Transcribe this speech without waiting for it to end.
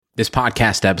This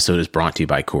podcast episode is brought to you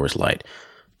by Coors Light.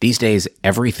 These days,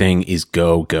 everything is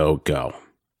go, go, go.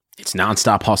 It's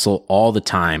nonstop hustle all the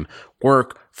time.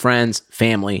 Work, friends,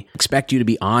 family expect you to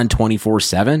be on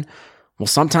 24/7. Well,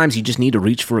 sometimes you just need to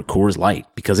reach for a Coors Light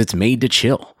because it's made to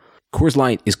chill. Coors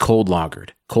Light is cold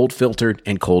lagered, cold filtered,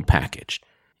 and cold packaged.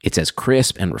 It's as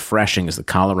crisp and refreshing as the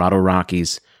Colorado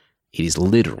Rockies. It is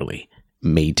literally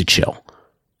made to chill.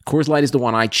 Coors Light is the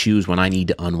one I choose when I need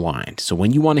to unwind. So when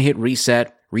you want to hit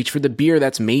reset, reach for the beer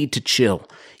that's made to chill.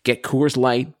 Get Coors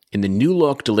Light in the new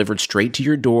look delivered straight to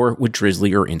your door with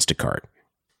Drizzly or Instacart.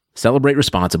 Celebrate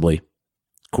responsibly.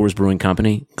 Coors Brewing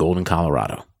Company, Golden,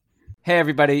 Colorado. Hey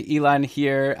everybody, Elon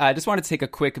here. I just wanted to take a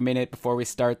quick minute before we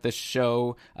start the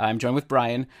show. I'm joined with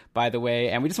Brian, by the way,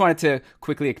 and we just wanted to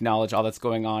quickly acknowledge all that's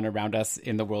going on around us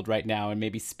in the world right now and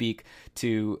maybe speak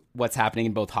to what's happening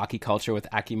in both hockey culture with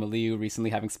Aki Maliu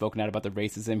recently having spoken out about the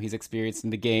racism he's experienced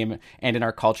in the game and in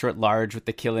our culture at large with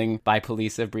the killing by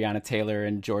police of Breonna Taylor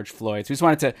and George Floyd. So we just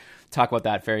wanted to talk about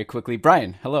that very quickly.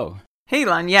 Brian, hello. Hey,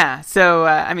 Lon, yeah. So,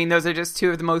 those are just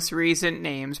two of the most recent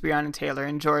names, Breonna Taylor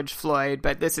and George Floyd,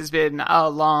 but this has been a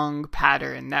long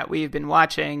pattern that we've been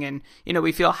watching, and,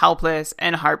 we feel helpless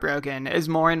and heartbroken as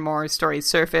more and more stories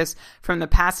surface from the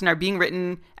past and are being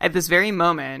written at this very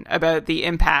moment about the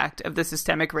impact of the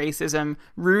systemic racism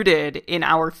rooted in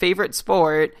our favorite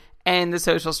sport and the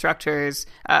social structures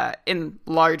in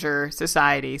larger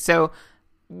society. So,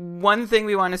 one thing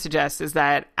we want to suggest is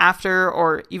that after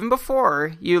or even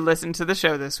before you listen to the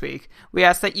show this week, we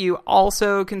ask that you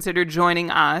also consider joining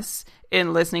us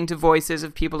in listening to voices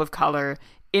of people of color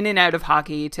in and out of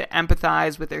hockey to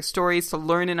empathize with their stories, to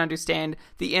learn and understand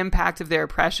the impact of their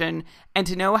oppression, and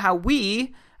to know how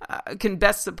we can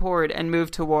best support and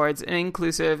move towards an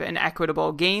inclusive and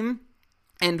equitable game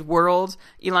and world.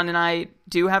 Elon and I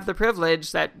do have the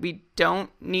privilege that we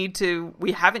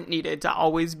haven't needed to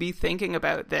always be thinking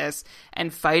about this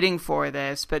and fighting for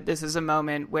this, but this is a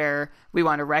moment where we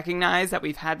want to recognize that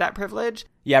we've had that privilege.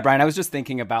 Yeah, Brian, I was just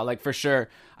thinking about, for sure,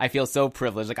 I feel so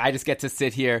privileged. I just get to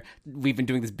sit here. We've been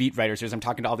doing this Beat Writer series. I'm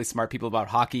talking to all these smart people about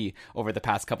hockey over the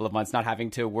past couple of months, not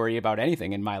having to worry about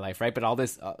anything in my life, right? But all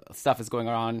this stuff is going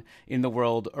on in the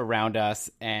world around us,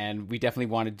 and we definitely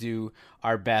want to do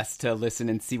our best to listen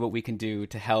and see what we can do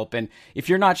to help. And if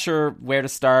you're not sure where to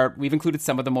start, we've included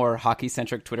some of the more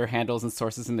hockey-centric Twitter handles and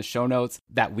sources in the show notes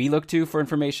that we look to for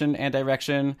information and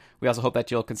direction. We also hope that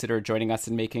you'll consider joining us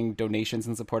in making donations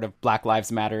in support of Black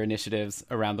Lives Matter initiatives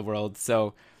around the world.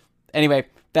 So anyway,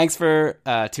 thanks for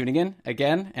tuning in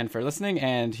again and for listening.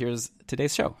 And here's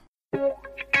today's show.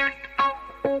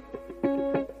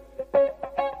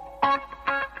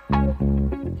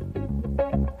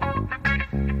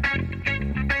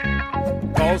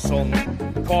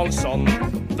 Karlsson,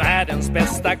 världens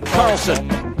bästa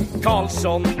Karlsson,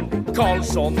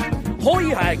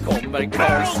 hoj här kommer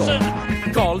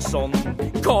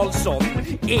Karlsson,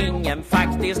 ingen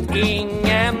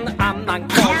annan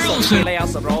Karlsson spelar jag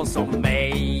så bra som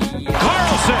mig.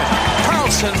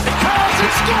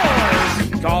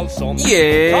 Karlsson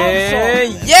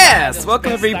scores! Yes!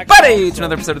 Welcome everybody to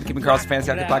another episode of the Keeping Karlsson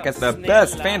Fantasy Hockey Podcast, the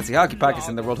best fantasy hockey podcast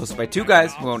in the world, hosted by two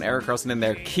guys who own Erik Karlsson in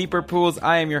their keeper pools.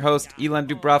 I am your host, Elon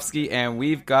Dubrovsky, and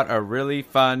we've got a really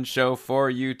fun show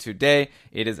for you today.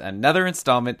 It is another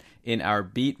installment in our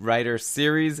Beat Writer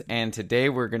series, and today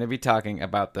we're going to be talking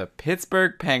about the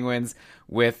Pittsburgh Penguins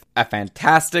with a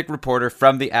fantastic reporter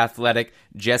from The Athletic,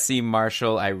 Jesse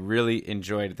Marshall. I really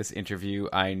enjoyed this interview.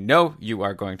 I know you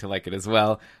are going to like it as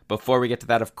well. Before we get to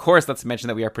that, of course, let's mention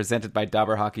that we are presented by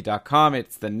DobberHockey.com.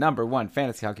 It's the #1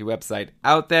 fantasy hockey website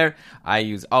out there. I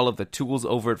use all of the tools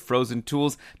over at Frozen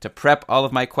Tools to prep all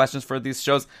of my questions for these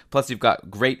shows. Plus, you've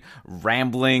got great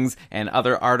ramblings and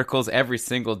other articles every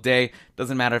single day.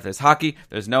 Doesn't matter if there's hockey,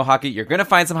 there's no hockey. You're going to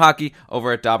find some hockey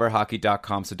over at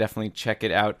DobberHockey.com, so definitely check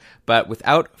it out. But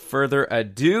without further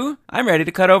ado, I'm ready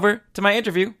to cut over to my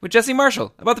interview with Jesse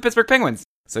Marshall about the Pittsburgh Penguins.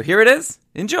 So here it is.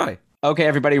 Enjoy. Okay,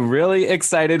 everybody, really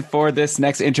excited for this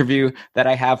next interview that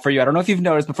I have for you. I don't know if you've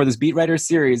noticed, but for this Beat Writer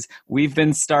series, we've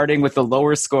been starting with the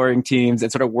lower scoring teams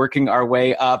and sort of working our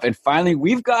way up. And finally,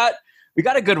 we got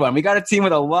a good one. We got a team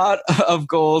with a lot of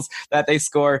goals that they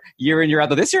score year in, year out.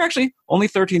 Though this year, actually, only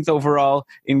 13th overall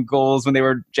in goals when they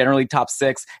were generally top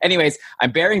 6. Anyways,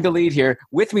 I'm bearing the lead here.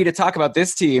 With me to talk about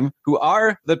this team, who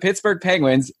are the Pittsburgh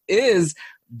Penguins, is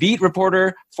beat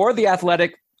reporter for The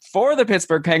Athletic, for the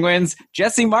Pittsburgh Penguins,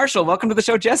 Jesse Marshall. Welcome to the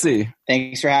show, Jesse.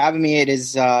 Thanks for having me. It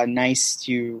is nice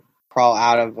to crawl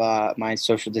out of my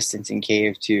social distancing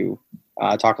cave to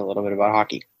talk a little bit about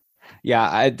hockey.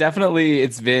 Yeah,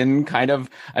 it's been kind of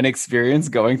an experience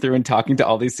going through and talking to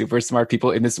all these super smart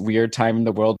people in this weird time in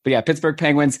the world. But yeah, Pittsburgh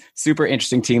Penguins, super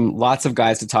interesting team, lots of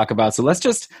guys to talk about. So let's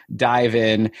just dive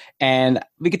in, and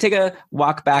we could take a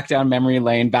walk back down memory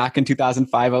lane. Back in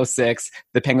 2005-06,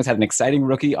 the Penguins had an exciting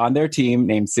rookie on their team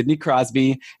named Sidney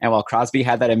Crosby. And while Crosby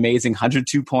had that amazing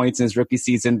 102 points in his rookie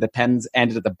season, the Pens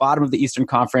ended at the bottom of the Eastern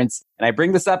Conference. And I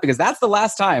bring this up because that's the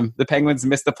last time the Penguins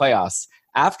missed the playoffs.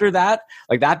 After that,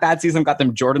 like that bad season got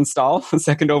them Jordan Staal,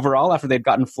 second overall, after they'd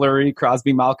gotten Fleury,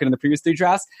 Crosby, Malkin in the previous 3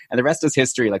 drafts. And the rest is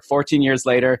history. Like 14 years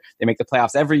later, they make the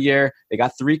playoffs every year. They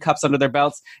got 3 cups under their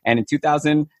belts. And in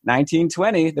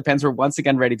 2019-20, the Pens were once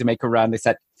again ready to make a run. They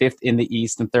set 5th in the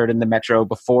East and 3rd in the Metro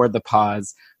before the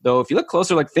pause. Though if you look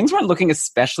closer, like things weren't looking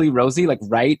especially rosy, like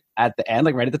right at the end,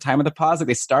 like right at the time of the pause. Like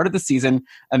they started the season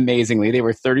amazingly. They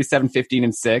were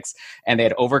 37-15-6, and they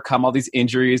had overcome all these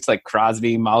injuries like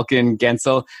Crosby, Malkin, Gensel.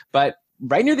 But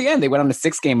right near the end, they went on a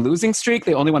 6-game losing streak.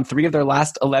 They only won 3 of their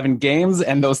last 11 games,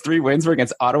 and those 3 wins were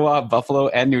against Ottawa, Buffalo,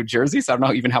 and New Jersey. So I don't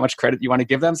know even how much credit you want to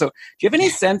give them. So do you have any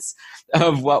sense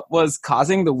of what was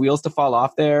causing the wheels to fall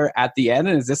off there at the end?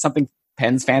 And is this something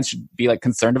Pens fans should be like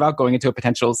concerned about going into a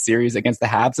potential series against the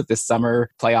Habs if this summer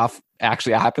playoff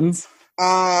actually happens?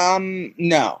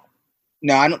 No,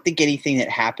 I don't think anything that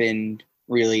happened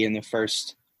really in the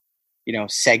first,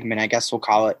 segment, I guess we'll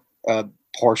call it,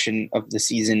 portion of the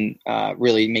season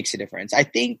really makes a difference. I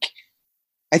think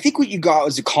what you got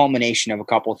was a culmination of a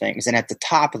couple things. And at the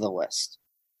top of the list,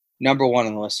 number 1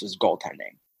 on the list was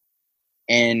goaltending.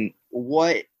 And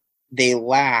what they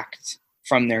lacked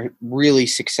from their really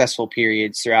successful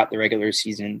periods throughout the regular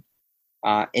season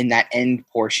in that end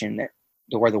portion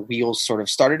where the wheels sort of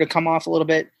started to come off a little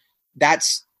bit,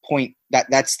 that's where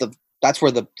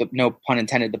the no pun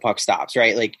intended, the puck stops,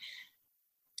 right? Like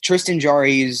Tristan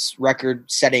Jarry's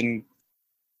record-setting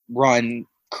run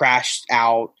crashed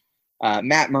out.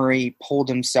 Matt Murray pulled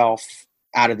himself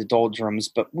out of the doldrums,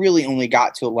 but really only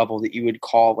got to a level that you would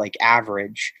call like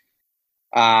average.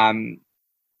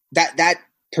 That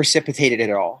precipitated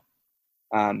it all.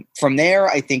 From there,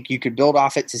 I think you could build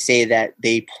off it to say that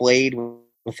they played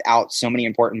without so many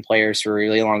important players for a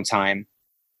really long time.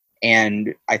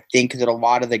 And I think that a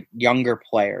lot of the younger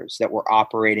players that were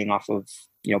operating off of,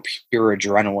 pure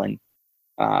adrenaline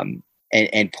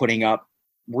and putting up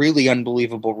really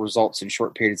unbelievable results in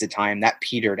short periods of time, that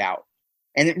petered out.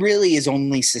 And it really is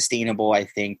only sustainable, I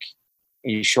think,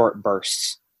 in short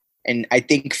bursts. And I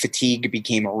think fatigue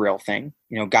became a real thing.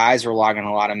 Guys were logging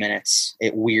a lot of minutes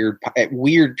at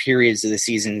weird periods of the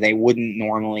season they wouldn't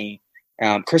normally.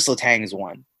 Chris Letang is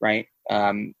one, right?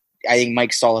 I think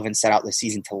Mike Sullivan set out the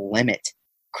season to limit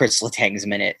Chris Letang's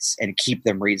minutes and keep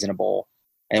them reasonable.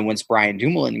 And once Brian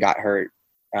Dumoulin got hurt,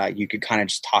 you could kind of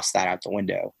just toss that out the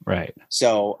window. Right.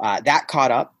 So that caught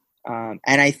up. And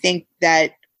I think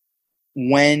that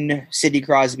when Sidney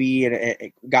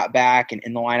Crosby got back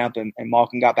in the lineup and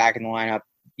Malkin got back in the lineup,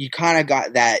 you kind of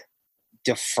got that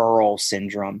deferral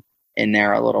syndrome in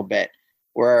there a little bit,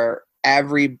 where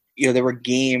there were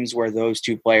games where those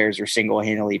 2 players were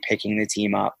single-handedly picking the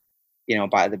team up,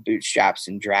 by the bootstraps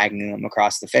and dragging them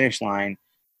across the finish line.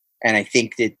 And I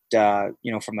think that,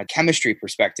 from a chemistry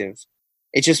perspective,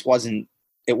 it just wasn't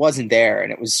there.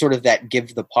 And it was sort of that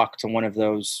give the puck to one of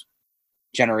those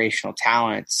generational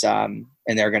talents, and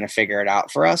they're going to figure it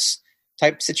out for us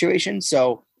type situation.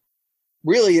 So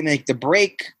really to make the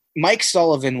break, Mike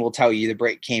Sullivan will tell you the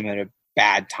break came at a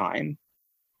bad time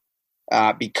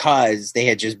because they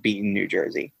had just beaten New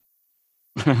Jersey.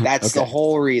 That's the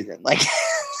whole reason. Like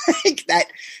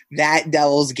that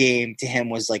Devils game to him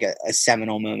was like a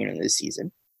seminal moment of the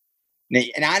season.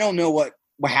 And I don't know what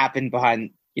happened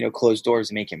behind, closed doors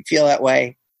to make him feel that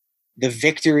way. The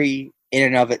victory in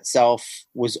and of itself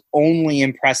was only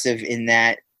impressive in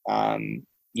that,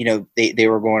 they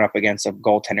were going up against a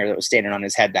goaltender that was standing on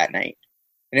his head that night.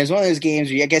 And it was one of those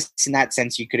games where I guess in that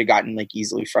sense you could have gotten like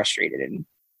easily frustrated and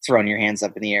thrown your hands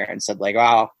up in the air and said like,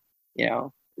 wow,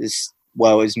 this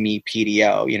woe is me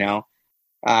PDO,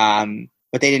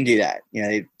 but they didn't do that.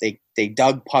 They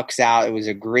dug pucks out. It was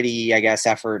a gritty, I guess,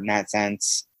 effort in that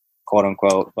sense, quote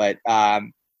unquote. But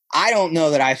I don't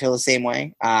know that I feel the same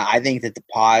way. I think that the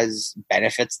pause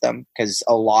benefits them because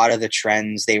a lot of the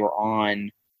trends they were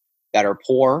on that are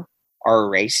poor are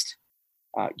erased.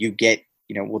 You get,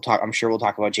 I'm sure we'll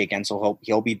talk about Jake Gensel.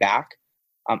 He'll be back.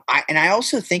 I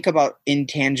also think about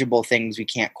intangible things we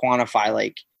can't quantify,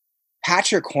 like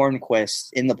Patrick Hornquist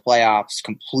in the playoffs,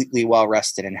 completely well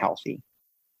rested and healthy.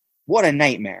 What a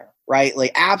nightmare, right?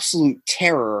 Like absolute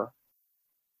terror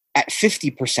at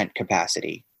 50%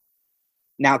 capacity.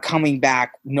 Now coming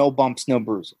back, no bumps, no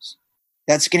bruises.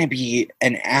 that's going to be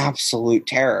an absolute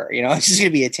terror. It's just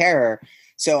going to be a terror.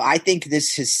 So I think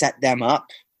this has set them up.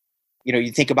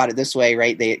 You think about it this way,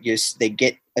 right? They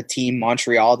get a team,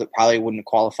 Montreal, that probably wouldn't have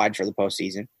qualified for the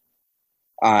postseason.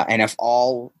 And if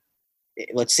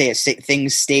let's say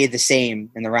things stay the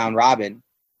same in the round robin,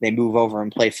 they move over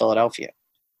and play Philadelphia.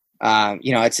 I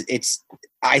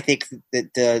think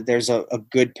that there's a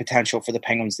good potential for the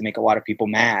Penguins to make a lot of people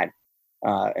mad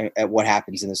at what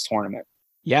happens in this tournament.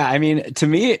 Yeah, I mean, to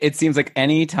me, it seems like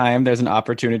any time there's an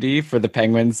opportunity for the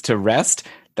Penguins to rest,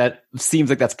 that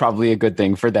seems like that's probably a good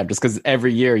thing for them. Just because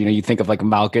every year, you think of like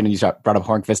Malkin, and you brought up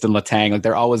Hornqvist and Letang, like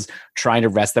they're always trying to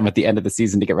rest them at the end of the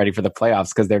season to get ready for the playoffs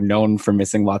because they're known for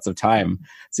missing lots of time.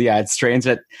 So yeah, it's strange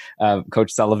that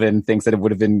Coach Sullivan thinks that it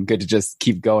would have been good to just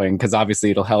keep going because obviously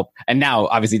it'll help. And now,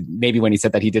 obviously, maybe when he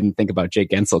said that he didn't think about Jake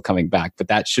Gensel coming back, but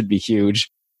that should be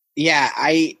huge. Yeah,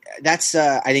 that's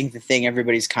I think the thing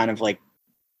everybody's kind of like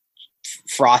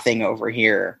frothing over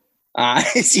here.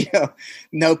 Is,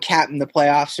 no cap in the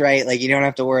playoffs, right? Like you don't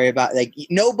have to worry about like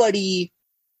nobody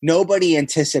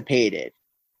anticipated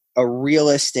a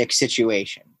realistic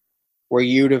situation where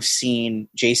you'd have seen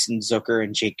Jason Zucker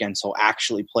and Jake Gensel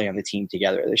actually play on the team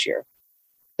together this year.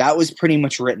 That was pretty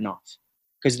much written off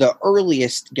because the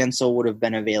earliest Gensel would have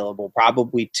been available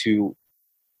probably to,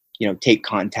 take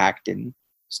contact and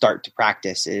start to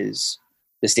practice is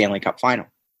the Stanley Cup final.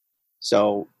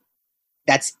 So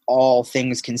that's all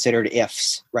things considered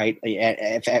ifs, right?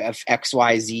 If X,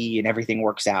 Y, Z and everything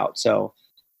works out. So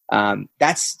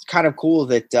that's kind of cool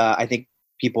that I think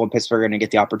people in Pittsburgh are going to get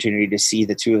the opportunity to see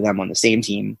the two of them on the same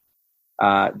team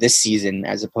this season,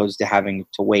 as opposed to having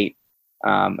to wait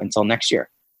until next year.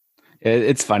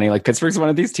 It's funny. Like Pittsburgh's one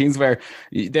of these teams where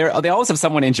they always have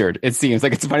someone injured. It seems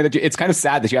like it's funny that it's kind of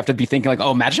sad that you have to be thinking like,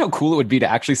 oh, imagine how cool it would be to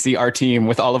actually see our team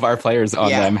with all of our players on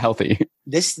them healthy.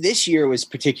 This year was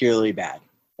particularly bad.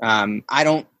 I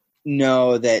don't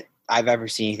know that I've ever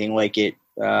seen anything like it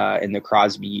in the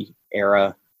Crosby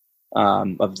era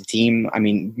of the team. I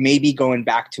mean, maybe going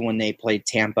back to when they played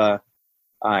Tampa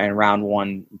in round 1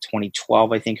 in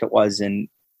 2012, I think it was, and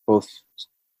both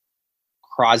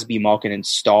Crosby, Malkin, and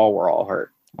Stahl were all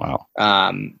hurt. Wow.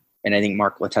 And I think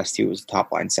Mark Letestu was the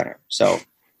top line center. So,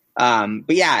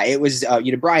 but yeah, it was,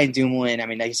 Brian Dumoulin. I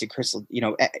mean, like I said, Chris,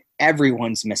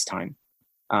 everyone's missed time.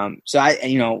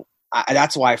 So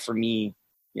that's why for me,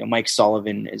 Mike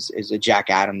Sullivan is a Jack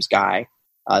Adams guy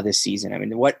this season. I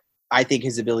mean, what I think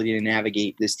his ability to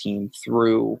navigate this team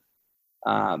through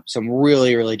some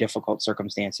really, really difficult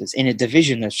circumstances in a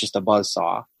division that's just a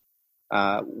buzzsaw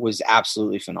was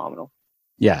absolutely phenomenal.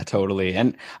 Yeah, totally.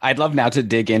 And I'd love now to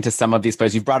dig into some of these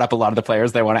players. You've brought up a lot of the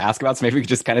players that I want to ask about, so maybe we could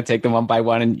just kind of take them one by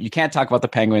one. And you can't talk about the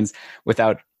Penguins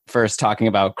without first talking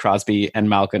about Crosby and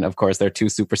Malkin. Of course, they're two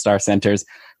superstar centers.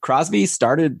 Crosby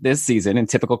started this season in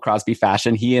typical Crosby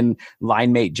fashion. He and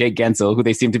line mate Jake Gensel, who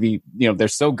they seem to be, they're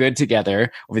so good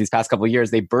together over these past couple of years,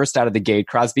 they burst out of the gate.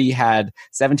 Crosby had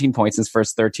 17 points in his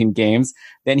first 13 games.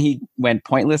 Then he went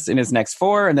pointless in his next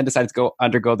 4 and then decided to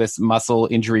undergo this muscle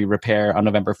injury repair on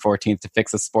November 14th to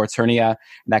fix a sports hernia.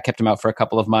 And that kept him out for a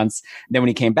couple of months. And then when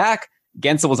he came back,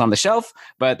 Gensel was on the shelf,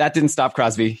 but that didn't stop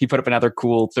Crosby. He put up another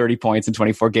cool 30 points in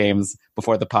 24 games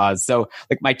before the pause. So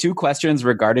my two questions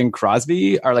regarding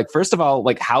Crosby are first of all,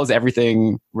 how's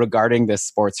everything regarding this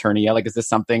sports hernia? Is this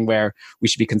something where we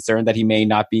should be concerned that he may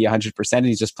not be 100% and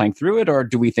he's just playing through it? Or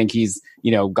do we think he's,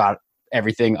 got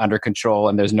everything under control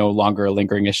and there's no longer a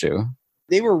lingering issue?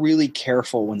 They were really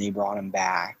careful when they brought him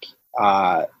back.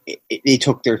 They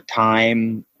took their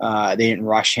time. They didn't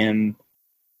rush him.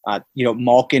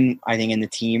 Malkin, I think, and the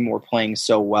team were playing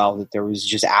so well that there was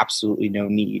just absolutely no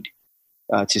need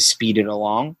to speed it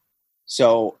along.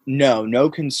 So no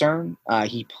concern.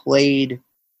 He played,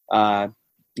 quite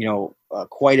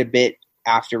a bit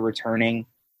after returning.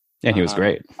 And he was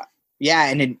great. Yeah.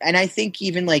 And I think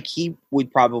even he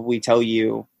would probably tell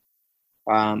you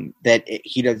that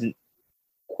he doesn't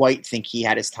quite think he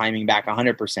had his timing back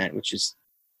 100%, which is,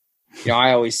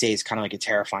 I always say is kind of a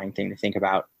terrifying thing to think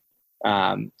about.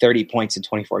 30 points in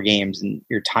 24 games and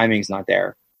your timing's not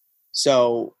there.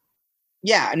 So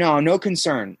yeah, no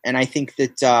concern. And I think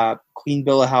that clean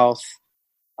bill of health,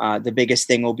 the biggest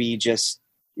thing will be just,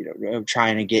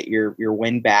 trying to get your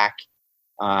wind back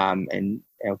and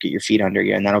get your feet under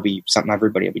you. And that'll be something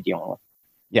everybody will be dealing with.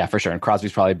 Yeah, for sure. And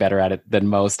Crosby's probably better at it than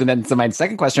most. And then, so my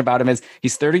second question about him is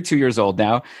he's 32 years old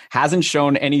now, hasn't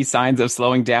shown any signs of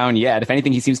slowing down yet. If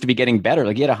anything, he seems to be getting better.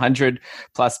 Like he had 100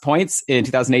 plus points in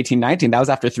 2018-19. That was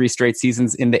after 3 straight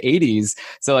seasons in the 80s.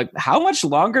 So like, how much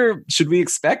longer should we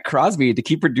expect Crosby to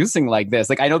keep producing like this?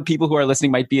 Like, I know people who are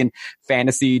listening might be in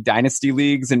fantasy dynasty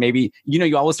leagues, and maybe,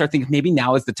 you always start thinking maybe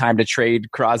now is the time to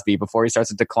trade Crosby before he starts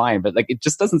to decline. But like, it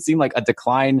just doesn't seem like a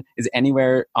decline is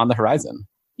anywhere on the horizon.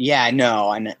 Yeah,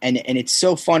 no, and it's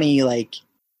so funny. Like,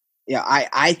 yeah,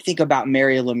 I think about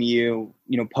Mario Lemieux,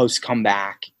 post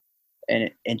comeback,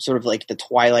 and sort of like the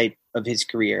twilight of his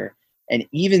career. And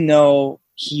even though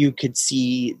you could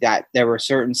see that there were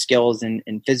certain skills and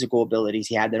physical abilities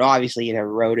he had that obviously had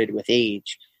eroded with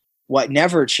age, what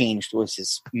never changed was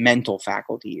his mental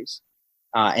faculties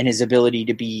and his ability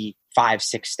to be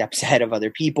 5-6 steps ahead of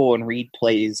other people and read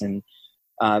plays and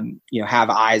have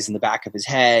eyes in the back of his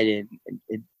head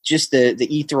and just the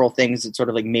ethereal things that sort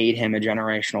of like made him a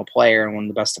generational player and one of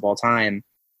the best of all time.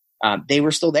 They were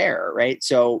still there, right?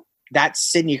 So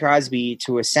that's Sidney Crosby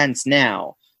to a sense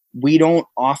now. We don't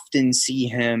often see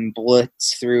him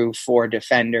blitz through 4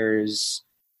 defenders,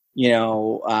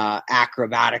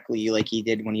 acrobatically like he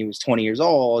did when he was 20 years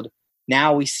old.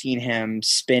 Now we've seen him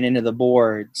spin into the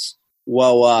boards,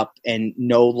 woe up, and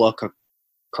no look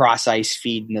cross ice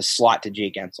feed in the slot to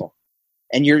Jake Gensel.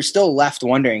 And you're still left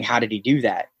wondering, how did he do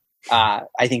that?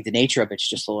 I think the nature of it's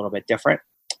just a little bit different.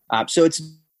 So it's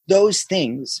those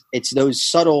things. It's those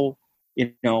subtle,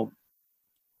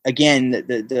 again,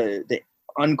 the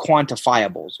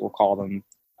unquantifiables, we'll call them,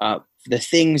 the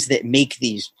things that make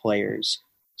these players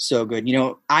so good.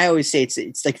 I always say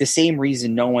it's like the same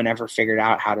reason no one ever figured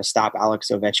out how to stop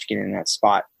Alex Ovechkin in that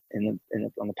spot on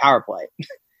the power play.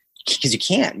 Because you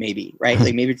can't, maybe, right?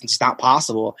 Like maybe it's not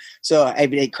possible. So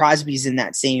Crosby's in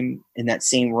that same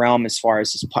realm as far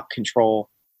as his puck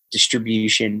control,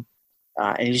 distribution,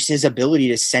 and just his ability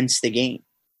to sense the game.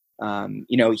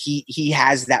 He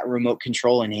has that remote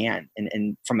control in hand,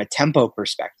 and from a tempo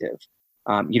perspective,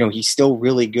 he's still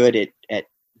really good at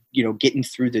getting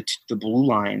through the blue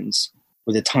lines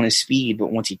with a ton of speed.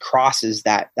 But once he crosses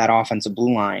that offensive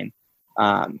blue line,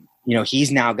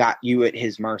 he's now got you at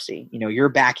his mercy. You're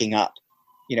backing up.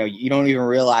 You don't even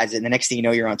realize it. And the next thing you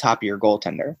know, you're on top of your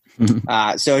goaltender.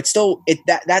 So it's still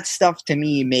that stuff to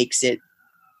me makes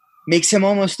him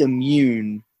almost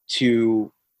immune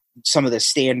to some of the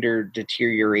standard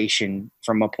deterioration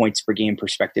from a points per game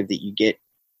perspective that you get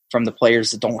from the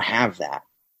players that don't have that.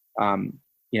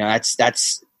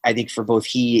 That's I think for both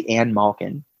he and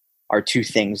Malkin are 2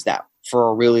 things that for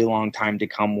a really long time to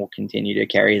come will continue to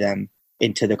carry them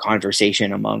into the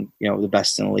conversation among, the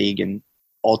best in the league and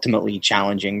ultimately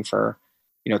challenging for,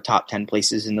 top 10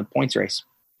 places in the points race.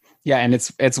 Yeah, and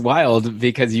it's wild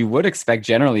because you would expect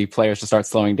generally players to start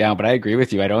slowing down, but I agree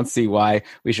with you. I don't see why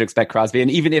we should expect Crosby. And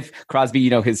even if Crosby,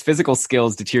 his physical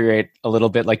skills deteriorate a little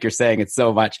bit, like you're saying,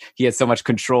 he has so much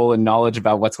control and knowledge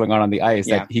about what's going on the ice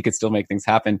that he could still make things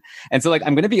happen. And so like,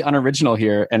 I'm going to be unoriginal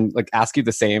here and like ask you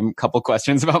the same couple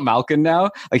questions about Malkin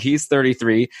now. Like he's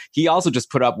 33. He also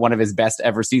just put up one of his best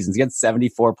ever seasons. He had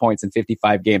 74 points in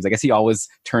 55 games. I guess he always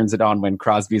turns it on when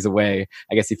Crosby's away.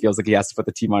 I guess he feels like he has to put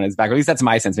the team on his back. Or at least that's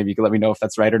my sense. Maybe you can let me know if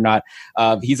that's right or not.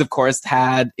 He's of course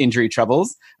had injury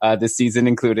troubles this season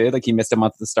included. Like he missed a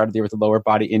month at the start of the year with a lower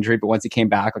body injury, but once he came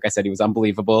back, like I said, he was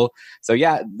unbelievable. So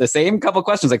yeah, the same couple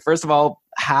questions. Like first of all,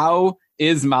 how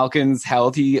is Malkin's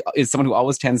health? He is someone who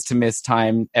always tends to miss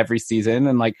time every season.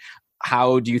 And like,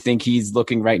 how do you think he's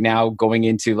looking right now going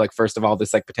into like, first of all,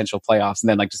 this like potential playoffs and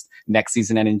then like just next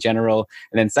season and in general?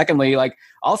 And then secondly, like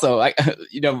also, like,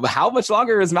 how much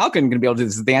longer is Malkin going to be able to do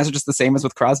this? Is the answer just the same as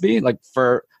with Crosby, like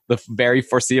for the very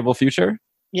foreseeable future?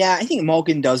 Yeah, I think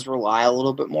Malkin does rely a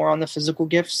little bit more on the physical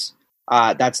gifts.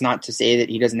 That's not to say that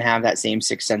he doesn't have that same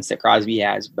sixth sense that Crosby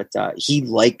has, but he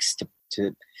likes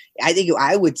to I think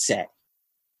I would say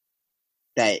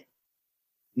that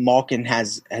Malkin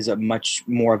has a much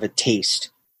more of a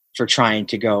taste for trying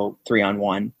to go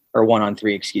 3-on-1 or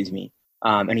 1-on-3, excuse me.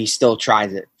 And he still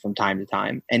tries it from time to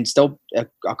time and still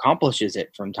accomplishes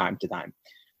it from time to time.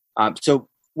 So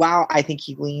while I think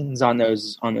he leans on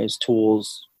those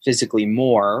tools physically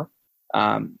more,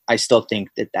 I still think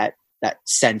that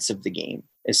sense of the game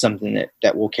is something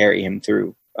that will carry him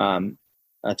through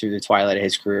the twilight of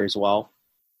his career as well.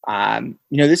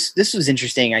 This was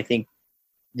interesting. I think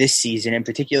this season in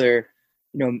particular,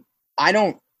 I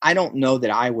don't know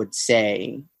that I would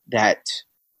say that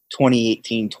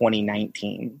 2018,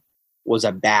 2019 was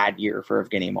a bad year for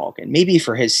Evgeny Malkin. Maybe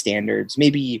for his standards,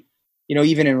 maybe,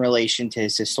 even in relation to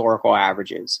his historical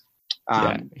averages.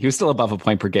 He was still above a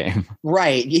point per game.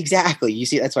 Right, exactly. You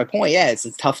see, that's my point. Yeah, it's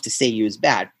tough to say he was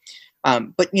bad.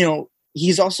 But,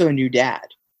 he's also a new dad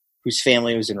whose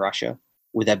family was in Russia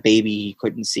with a baby he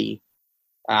couldn't see.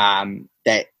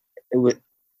 That,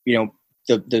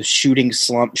 the shooting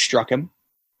slump struck him.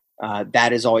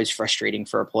 That is always frustrating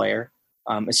for a player,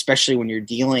 especially when you're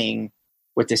dealing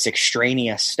with this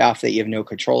extraneous stuff that you have no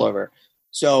control over.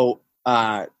 So,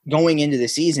 going into the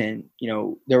season,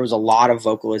 there was a lot of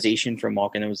vocalization from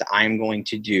Malkin. It was, I'm going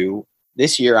to do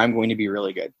this year. I'm going to be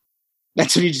really good.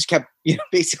 That's what he just kept,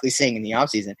 basically saying in the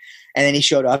offseason. And then he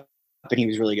showed up and he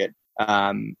was really good.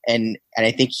 And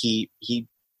I think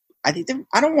I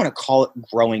don't want to call it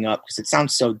growing up because it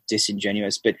sounds so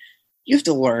disingenuous, but you have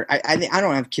to learn. I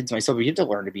don't have kids myself, but you have to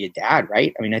learn to be a dad,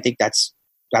 right? I mean, I think that's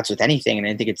with anything. And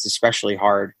I think it's especially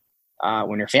hard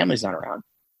when your family's not around.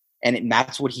 And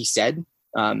that's what he said.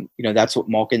 That's what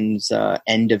Malkin's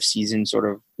end of season sort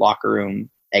of locker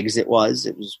room exit was.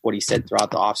 It was what he said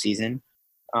throughout the offseason.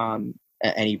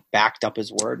 And he backed up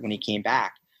his word when he came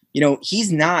back.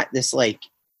 He's not this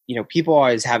people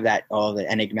always have that, the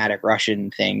enigmatic Russian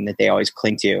thing that they always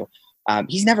cling to.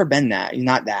 He's never been that. He's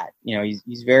not that.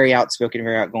 He's very outspoken,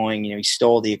 very outgoing. He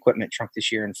stole the equipment trunk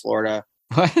this year in Florida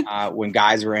when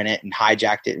guys were in it and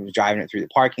hijacked it and was driving it through the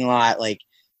parking lot.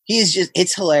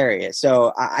 It's hilarious.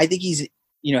 So I think he's,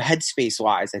 headspace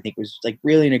wise, I think was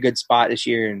really in a good spot this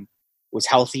year and was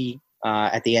healthy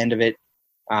at the end of it,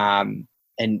 and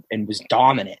was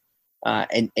dominant.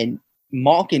 And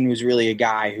Malkin was really a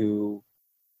guy who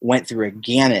went through a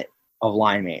gamut of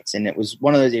line mates. And it was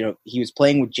one of those, he was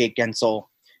playing with Jake Gensel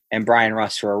and Brian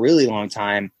Russ for a really long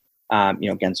time.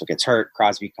 Gensel gets hurt.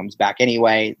 Crosby comes back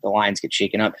anyway. The lines get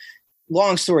shaken up.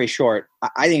 Long story short,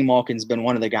 I think Malkin's been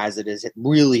one of the guys that has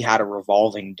really had a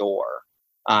revolving door.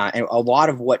 And a lot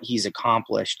of what he's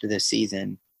accomplished this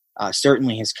season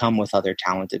certainly has come with other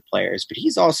talented players, but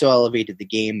he's also elevated the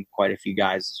game quite a few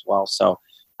guys as well. So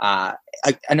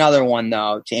another one,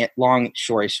 though, long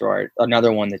story short,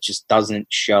 another one that just doesn't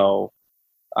show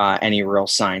any real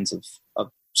signs of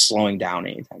slowing down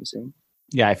anytime soon.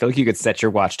 Yeah, I feel like you could set your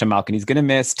watch to Malkin. He's going to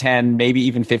miss 10, maybe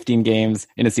even 15 games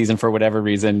in a season for whatever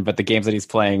reason. But the games that he's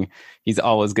playing, he's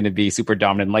always going to be super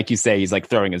dominant. Like you say, he's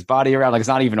throwing his body around. It's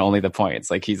not even only the points.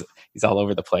 He's all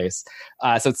over the place.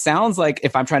 So it sounds like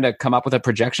if I'm trying to come up with a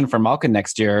projection for Malkin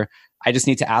next year, I just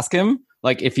need to ask him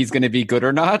if he's going to be good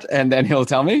or not. And then he'll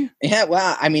tell me. Yeah,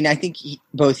 well, I mean, I think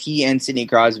both he and Sidney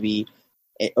Crosby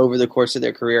over the course of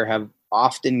their career have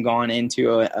often gone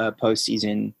into a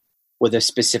postseason with a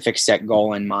specific set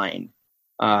goal in mind.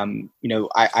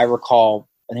 I recall,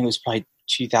 I think it was probably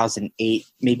 2008,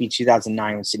 maybe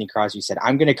 2009 when Sidney Crosby said,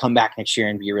 I'm going to come back next year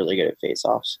and be really good at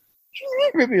faceoffs.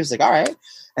 Everybody was like, all right.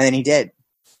 And then he did.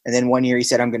 And then one year he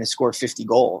said, I'm going to score 50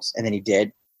 goals. And then he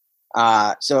did.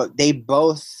 So they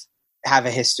both have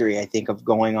a history, I think, of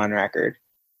going on record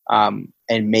and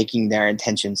making their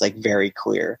intentions very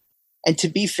clear. And to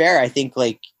be fair, I think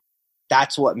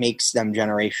that's what makes them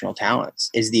generational talents,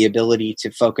 is the ability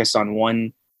to focus on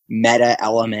one meta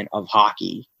element of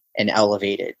hockey and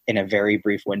elevate it in a very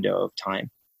brief window of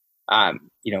time. I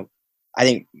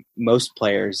think most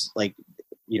players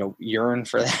yearn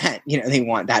for that. They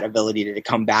want that ability to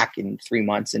come back in 3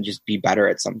 months and just be better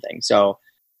at something. So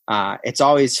it's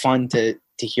always fun to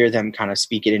hear them kind of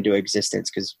speak it into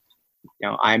existence, because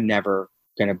I'm never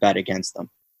going to bet against them.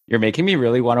 You're making me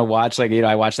really want to watch,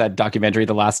 I watched that documentary,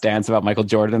 The Last Dance, about Michael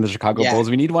Jordan and the Chicago Bulls.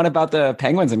 We need one about the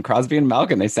Penguins and Crosby and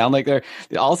Malkin. They sound like they're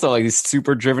also these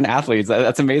super driven athletes.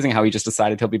 That's amazing how he just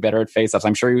decided he'll be better at faceoffs.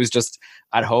 I'm sure he was just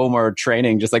at home or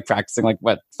training, just practicing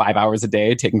 5 hours a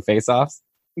day, taking faceoffs.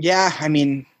 Yeah. I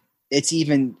mean, it's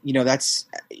even, that's,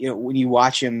 when you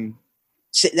watch him,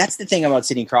 that's the thing about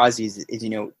Sidney Crosby is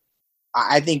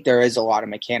I think there is a lot of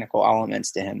mechanical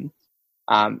elements to him.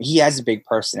 He has a big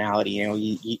personality,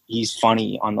 he's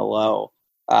funny on the low.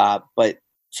 But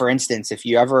for instance, if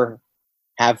you ever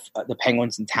have the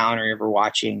Penguins in town or you're ever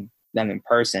watching them in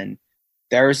person,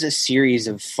 there's a series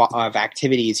of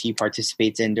activities he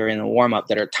participates in during the warm up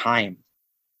that are timed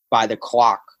by the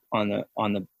clock on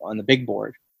the big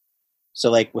board.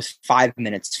 So with 5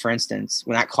 minutes, for instance,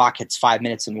 when that clock hits 5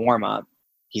 minutes in warm up,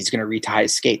 he's going to retie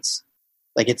his skates.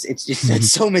 It's just,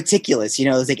 it's so meticulous,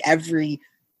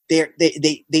 it's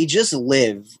they just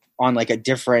live on a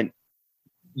different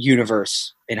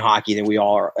universe in hockey than we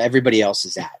all are. Everybody else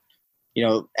is at.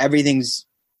 Everything's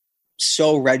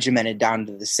so regimented down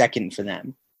to the second for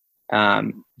them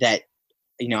that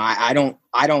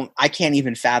I can't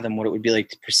even fathom what it would be like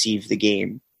to perceive the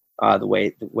game the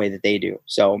way that they do.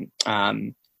 So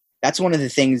that's one of the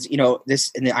things.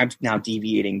 I'm now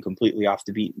deviating completely off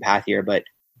the beaten path here, but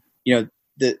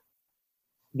the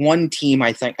one team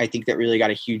I think that really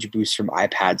got a huge boost from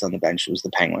iPads on the bench was the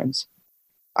Penguins.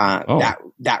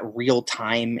 That real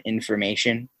time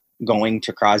information going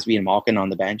to Crosby and Malkin on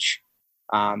the bench,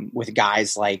 with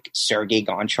guys like Sergei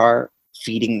Gonchar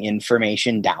feeding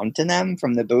information down to them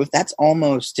from the booth. That's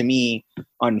almost, to me,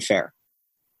 unfair.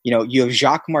 You have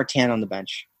Jacques Martin on the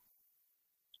bench,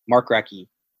 Mark Recchi,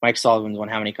 Mike Sullivan's won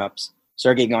how many cups?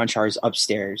 Sergei Gonchar's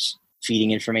upstairs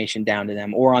feeding information down to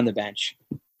them, or on the bench.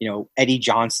 Eddie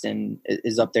Johnston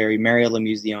is up there. Mario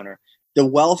Lemieux's the owner. The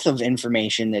wealth of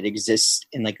information that exists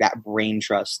in like that brain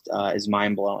trust is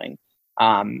mind blowing.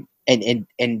 And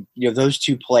those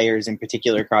two players in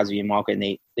particular, Crosby and Malkin,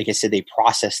 they, like I said, they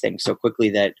process things so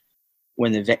quickly that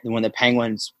when the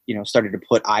Penguins, started to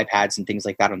put iPads and things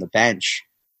like that on the bench,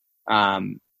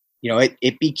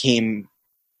 it became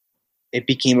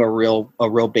a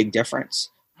real big difference.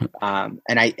 And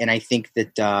I think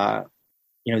that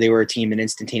they were a team that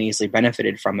instantaneously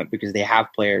benefited from it because they have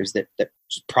players that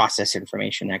process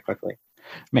information that quickly.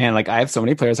 Man, I have so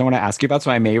many players I want to ask you about,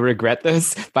 so I may regret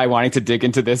this by wanting to dig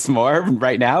into this more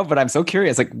right now, but I'm so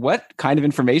curious, what kind of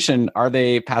information are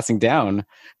they passing down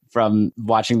from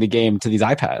watching the game to these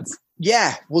iPads?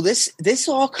 Yeah, well, this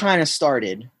all kind of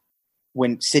started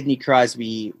when Sidney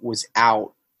Crosby was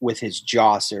out with his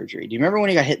jaw surgery. Do you remember when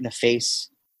he got hit in the face?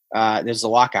 There's a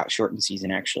lockout shortened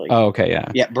season, actually. Oh, okay, yeah.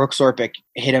 Yeah, Brooks Orpik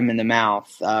hit him in the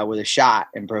mouth with a shot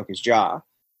and broke his jaw.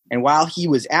 And while he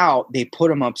was out, they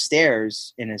put him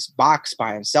upstairs in his box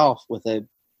by himself with an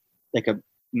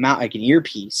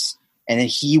earpiece, and then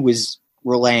he was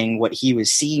relaying what he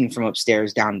was seeing from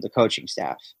upstairs down to the coaching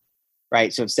staff,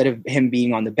 right? So instead of him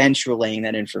being on the bench relaying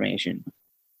that information,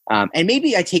 and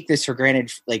maybe I take this for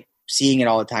granted, seeing it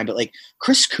all the time, but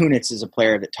Chris Kunitz is a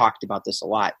player that talked about this a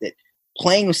lot, that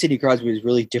playing with Sidney Crosby was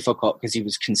really difficult because he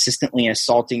was consistently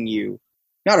assaulting you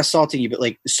but assaulting you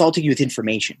with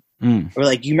information.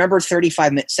 Or you remember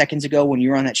 35 seconds ago when you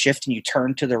were on that shift and you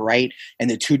turned to the right and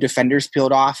the two defenders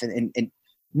peeled off and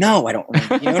no, I don't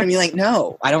remember. You know what I mean?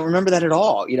 No, I don't remember that at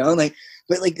all.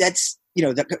 But that's,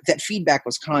 that feedback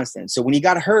was constant. So when he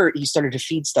got hurt, he started to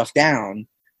feed stuff down.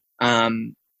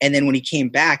 And then when he came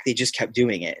back, they just kept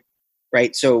doing it.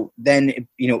 Right. So then,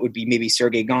 it would be maybe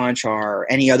Sergei Gonchar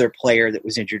or any other player that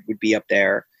was injured would be up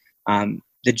there.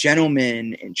 The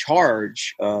gentleman in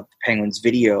charge of the Penguins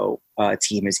video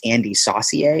team is Andy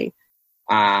Saucier.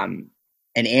 And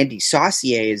Andy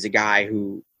Saucier is a guy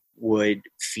who would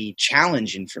feed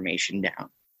challenge information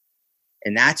down.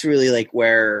 And that's really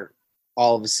where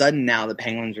all of a sudden now the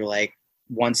Penguins are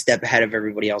one step ahead of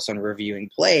everybody else on reviewing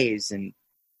plays. And,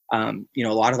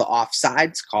 a lot of the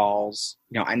offsides calls,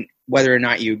 and whether or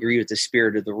not you agree with the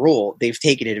spirit of the rule, they've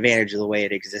taken advantage of the way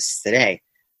it exists today.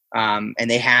 And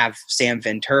they have Sam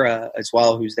Ventura as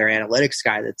well, who's their analytics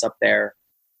guy that's up there,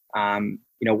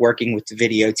 working with the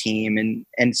video team.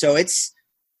 And so it's,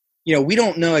 we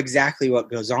don't know exactly what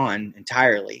goes on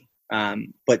entirely.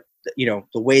 But, the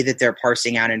way that they're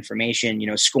parsing out information,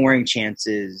 scoring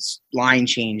chances, line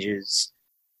changes,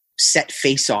 set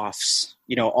face-offs,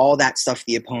 all that stuff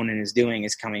the opponent is doing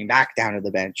is coming back down to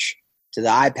the bench, to the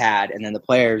iPad, and then the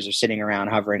players are sitting around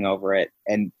hovering over it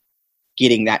and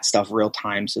getting that stuff real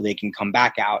time so they can come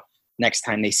back out next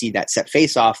time they see that set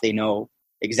face off. They know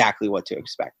exactly what to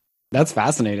expect. That's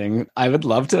fascinating. I would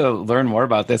love to learn more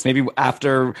about this. Maybe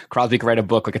after Crosby could write a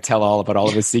book, a tell-all about all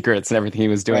of his secrets and everything he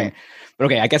was doing. Right. But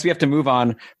okay, I guess we have to move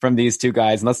on from these two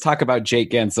guys. And let's talk about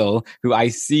Jake Guentzel, who I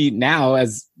see now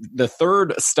as the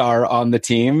third star on the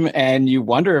team. And you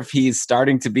wonder if he's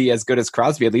starting to be as good as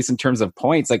Crosby, at least in terms of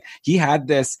points. He had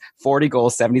this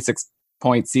 40-goal,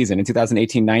 76-point season in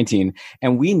 2018-19.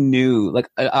 And we knew,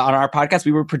 on our podcast,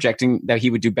 we were projecting that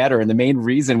he would do better. And the main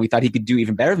reason we thought he could do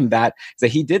even better than that is that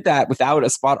he did that without a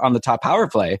spot on the top power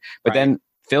play. But then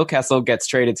Phil Kessel gets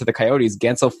traded to the Coyotes.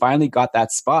 Guentzel finally got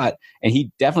that spot, and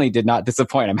he definitely did not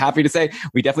disappoint. I'm happy to say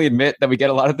we definitely admit that we get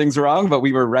a lot of things wrong, but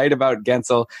we were right about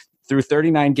Guentzel. Through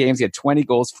 39 games, he had 20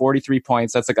 goals, 43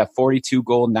 points. That's a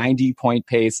 42-goal, 90-point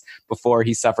pace before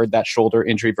he suffered that shoulder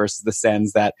injury versus the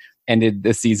Sens that ended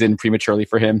the season prematurely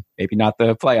for him. Maybe not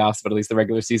the playoffs, but at least the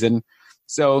regular season.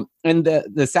 So, and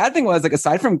the sad thing was,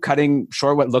 aside from cutting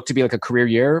short what looked to be a career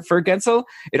year for Guentzel,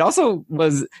 it also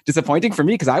was disappointing for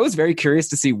me because I was very curious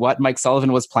to see what Mike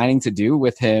Sullivan was planning to do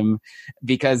with him,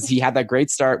 because he had that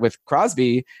great start with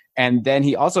Crosby, and then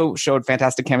he also showed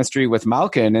fantastic chemistry with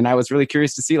Malkin, and I was really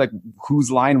curious to see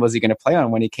whose line was he going to play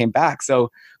on when he came back.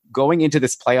 So going into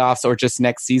this playoffs or just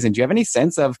next season, do you have any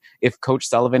sense of if Coach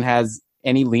Sullivan has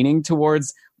any leaning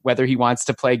towards whether he wants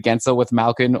to play Guentzel with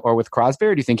Malkin or with Crosby,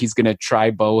 or do you think he's going to try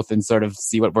both and sort of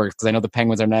see what works? Because I know the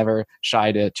Penguins are never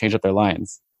shy to change up their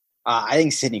lines. I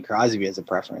think Sidney Crosby has a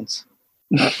preference.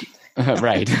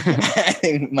 Right. I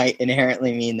think might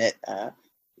inherently mean that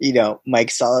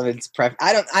Mike Sullivan's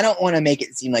I don't want to make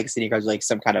it seem like Sidney Crosby like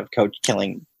some kind of coach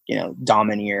killing,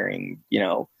 domineering.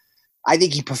 I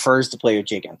think he prefers to play with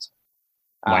Jake Guentzel.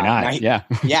 Why not? Yeah.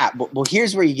 Yeah. Well,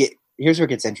 here's where it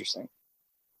gets interesting.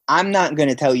 I'm not going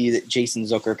to tell you that Jason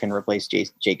Zucker can replace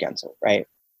Jake Guentzel, right?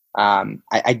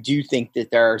 I do think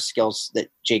that there are skills that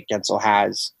Jake Guentzel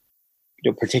has,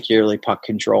 particularly puck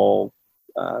control,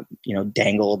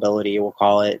 dangle ability, we'll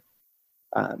call it,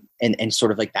 and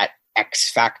sort of like that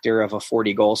X factor of a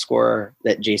 40 goal scorer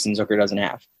that Jason Zucker doesn't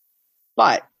have.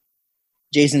 But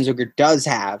Jason Zucker does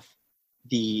have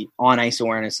the on ice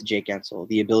awareness of Jake Guentzel,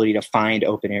 the ability to find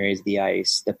open areas of the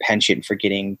ice, the penchant for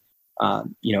getting,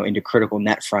 into critical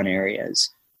net front areas,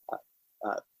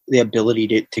 the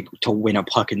ability to win a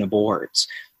puck in the boards.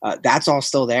 That's all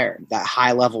still there. That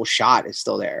high level shot is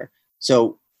still there.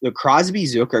 So the Crosby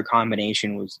Zucker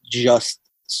combination was just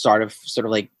sort of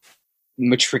like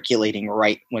matriculating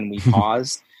right when we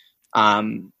paused.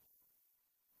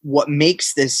 What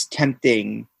makes this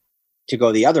tempting to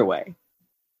go the other way?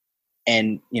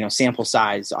 And, sample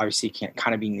size obviously can't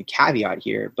kind of being the caveat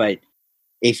here, but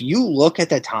if you look at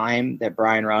the time that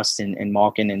Brian Rust and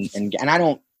Malkin and I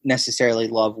don't necessarily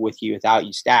love With You Without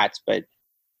You stats, but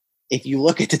if you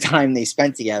look at the time they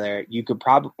spent together, you could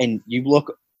probably, and you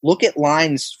look at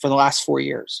lines for the last 4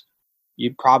 years,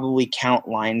 you'd probably count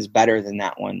lines better than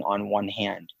that one on one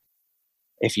hand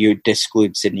if you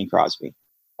exclude Sidney Crosby.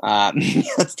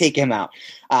 Let's take him out.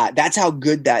 That's how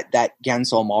good that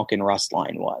Guentzel, Malkin, Rust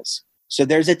line was. So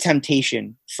there's a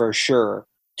temptation for sure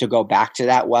to go back to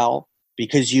that well,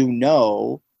 because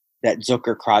that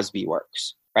Zucker Crosby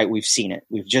works, right? We've seen it.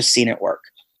 We've just seen it work.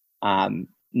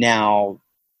 Now,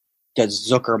 does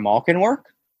Zucker Malkin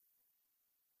work?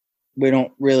 We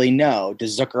don't really know.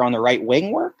 Does Zucker on the right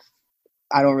wing work?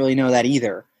 I don't really know that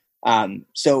either.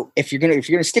 So if you're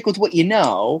gonna stick with what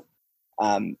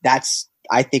that's,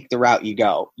 I think, the route you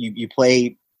go. You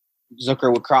play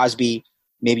Zucker with Crosby.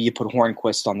 Maybe you put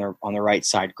Hornquist on the right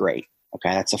side. Great.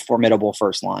 Okay, that's a formidable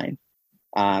first line.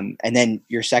 And then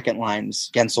your second line's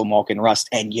Guentzel, Malkin, Rust,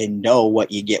 and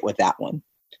what you get with that one.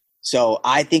 So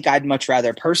I think I'd much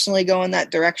rather personally go in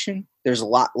that direction. There's a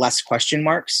lot less question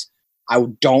marks. I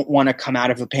don't want to come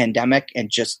out of a pandemic and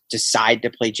just decide to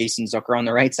play Jason Zucker on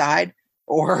the right side,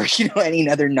 or any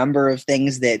other number of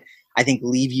things that I think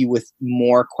leave you with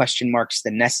more question marks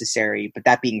than necessary. But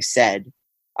that being said,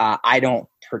 I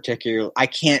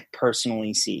can't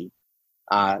personally see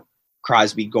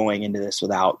Crosby going into this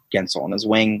without Guentzel on his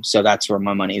wing. So that's where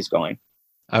my money is going.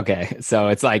 Okay. So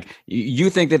it's like, you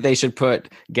think that they should put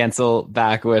Guentzel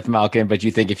back with Malkin, but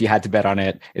you think if you had to bet on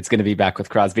it, it's going to be back with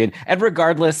Crosby. And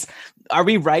regardless, are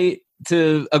we right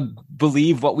to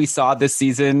believe what we saw this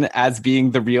season as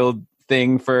being the real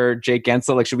thing for Jake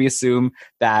Guentzel? Like, should we assume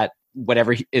that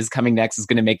whatever is coming next is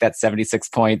going to make that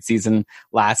 76-point season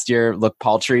last year look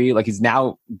paltry? Like, he's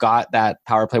now got that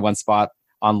power play one spot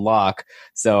on lock.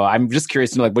 So I'm just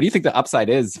curious to know, what do you think the upside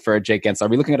is for Jake Guentzel? Are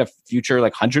we looking at a future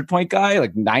 100-point guy,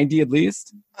 90 at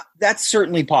least? That's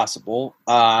certainly possible,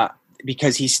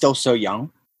 because he's still so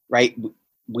young, right?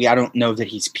 I don't know that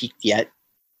he's peaked yet.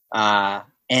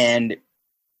 And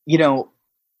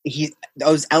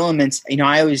those elements,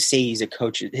 I always say he's a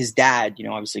coach. His dad,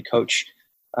 obviously coach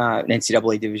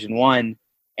NCAA Division I,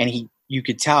 and you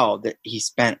could tell that he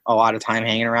spent a lot of time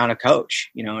hanging around a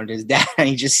coach, and his dad,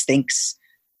 he just thinks,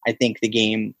 I think, the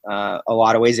game a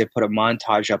lot of ways. I put a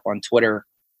montage up on Twitter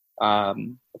a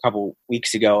couple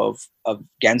weeks ago of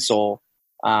Guentzel.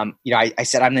 I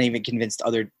said I'm not even convinced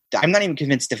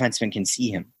defensemen can see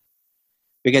him,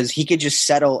 because he could just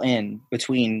settle in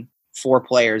between four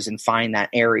players and find that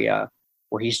area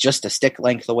where he's just a stick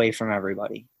length away from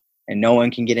everybody, and no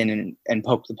one can get in and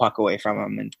poke the puck away from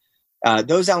him. And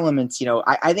those elements,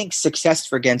 I think success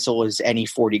for Guentzel is any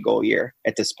 40-goal year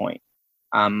at this point.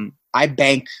 I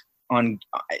bank on,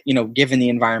 given the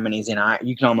environment he's in,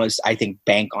 you can almost, I think,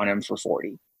 bank on him for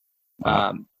 40.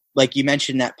 Wow. Like you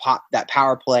mentioned, that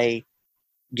power play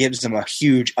gives him a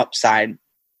huge upside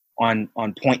on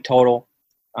point total.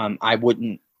 I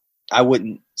wouldn't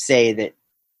say that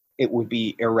it would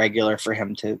be irregular for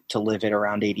him to live at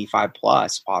around 85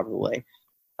 plus, probably,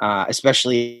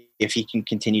 especially if he can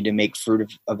continue to make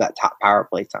fruit of that top power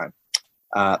play time.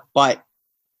 But,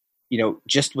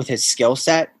 just with his skill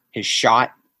set, his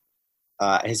shot,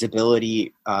 his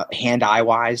ability, hand-eye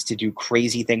wise, to do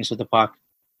crazy things with the puck.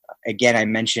 Again, I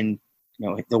mentioned,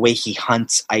 the way he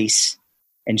hunts ice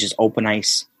and just open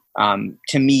ice.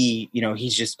 To me,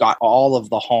 he's just got all of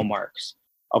the hallmarks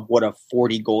of what a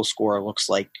 40-goal scorer looks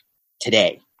like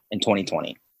today. in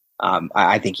 2020.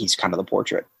 I think he's kind of the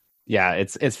portrait. Yeah,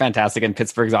 it's fantastic. And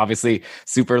Pittsburgh's obviously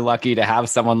super lucky to have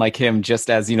someone like him, just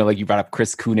as, like you brought up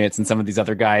Chris Kunitz and some of these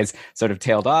other guys sort of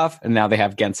tailed off. And now they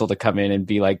have Gensel to come in and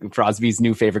be like Crosby's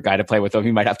new favorite guy to play with him.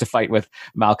 He might have to fight with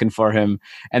Malkin for him.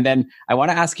 And then I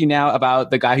want to ask you now about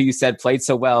the guy who you said played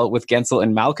so well with Gensel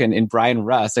and Malkin in Brian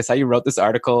Rust. I saw you wrote this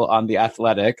article on The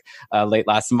Athletic late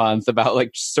last month about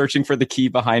like searching for the key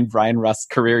behind Brian Rust's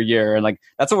career year. And like,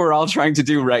 that's what we're all trying to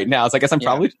do right now. So I guess I'm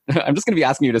just going to be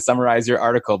asking you to summarize your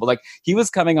article, but like, he was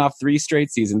coming off 3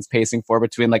 straight seasons, pacing for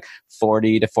between like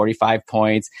 40 to 45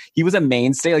 points. He was a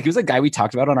mainstay. Like he was a guy we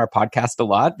talked about on our podcast a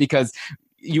lot because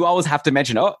you always have to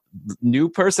mention, new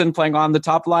person playing on the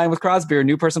top line with Crosby or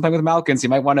new person playing with Malkin. So you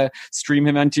might want to stream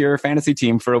him into your fantasy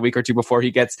team for a week or two before he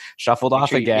gets shuffled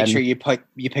off again. Make sure you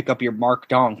pick up your Mark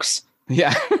Donks.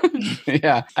 Yeah.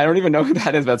 Yeah. I don't even know who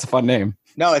that is. That's a fun name.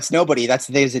 No, it's nobody.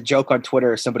 There's a joke on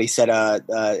Twitter. Somebody said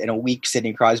in a week,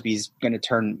 Sidney Crosby's going to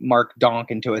turn Mark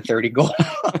Donk into a 30 goal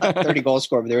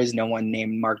scorer. But there is no one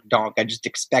named Mark Donk. I just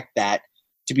expect that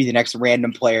to be the next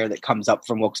random player that comes up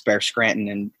from Wilkes-Barre Scranton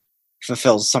and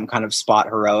fulfills some kind of spot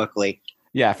heroically.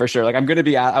 Yeah, for sure. Like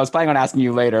I was planning on asking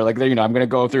you later, like, I'm going to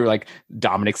go through like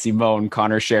Dominic Simone,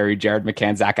 Connor Sherry, Jared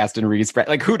McCann, Zach Aston Reed,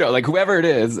 like whoever it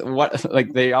is,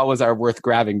 like they always are worth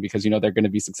grabbing because, they're going to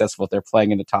be successful if they're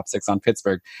playing in the top 6 on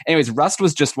Pittsburgh. Anyways, Rust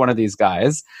was just one of these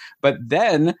guys. But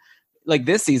then like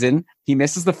this season, he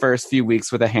misses the first few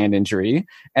weeks with a hand injury.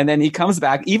 And then he comes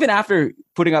back even after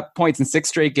putting up points in 6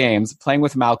 straight games, playing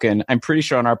with Malkin. I'm pretty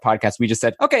sure on our podcast, we just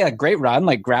said, okay, like great run,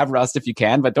 like grab Rust if you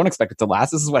can, but don't expect it to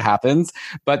last. This is what happens.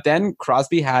 But then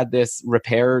Crosby had this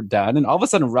repair done. And all of a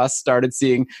sudden Rust started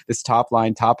seeing this top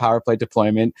power play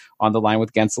deployment on the line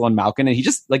with Gensel and Malkin. And he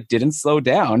just like didn't slow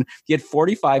down. He had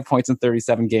 45 points in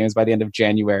 37 games by the end of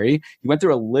January. He went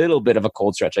through a little bit of a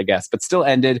cold stretch, I guess, but still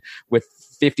ended with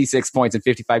 56 points in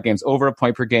 55 games, over a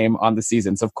point per game on the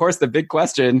season. So of course the big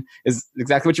question is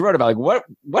exactly what you wrote about. Like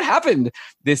what happened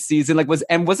this season? Like was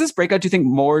this breakout, do you think,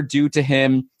 more due to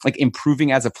him like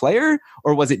improving as a player,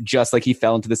 or was it just like he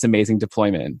fell into this amazing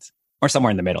deployment, or somewhere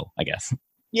in the middle, I guess?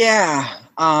 Yeah.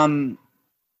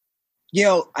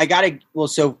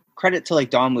 So credit to like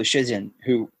Dom Luszczyszyn,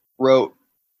 who wrote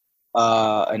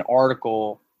an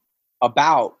article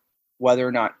about whether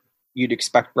or not you'd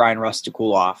expect Brian Rust to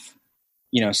cool off.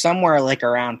 Somewhere like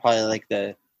around probably like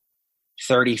the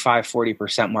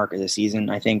 35-40% mark of the season,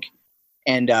 I think.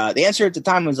 And the answer at the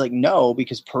time was like no,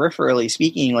 because peripherally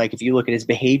speaking, like if you look at his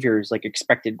behaviors, like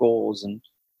expected goals and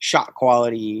shot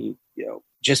quality,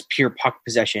 just pure puck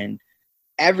possession,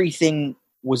 everything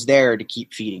was there to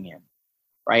keep feeding him,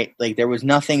 right? Like there was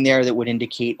nothing there that would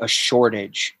indicate a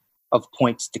shortage of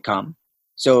points to come.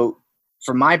 So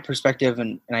from my perspective,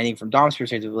 and I think from Dom's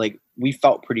perspective, like we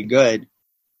felt pretty good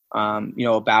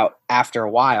about after a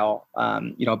while,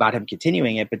 about him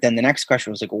continuing it. But then the next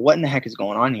question was like, well, what in the heck is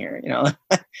going on here?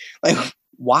 Like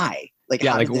why? Like,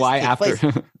 yeah, like why after,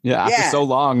 after so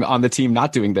long on the team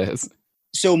not doing this?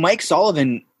 So Mike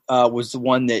Sullivan was the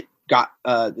one that got,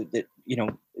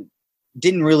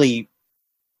 didn't really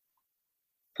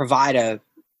provide a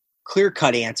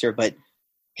clear-cut answer, but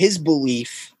his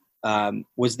belief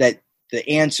was that the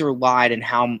answer lied in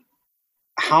how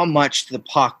much the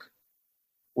puck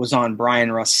was on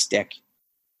Brian Rust's stick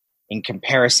in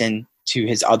comparison to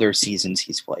his other seasons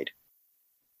he's played.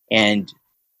 And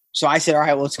so I said, all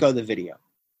right, well, let's go to the video.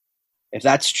 If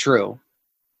that's true,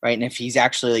 right, and if he's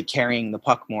actually like carrying the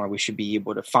puck more, we should be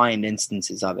able to find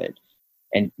instances of it.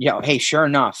 And, hey, sure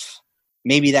enough,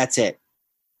 maybe that's it.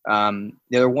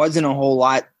 There wasn't a whole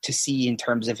lot to see in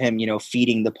terms of him,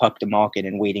 feeding the puck to Malkin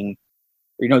and waiting,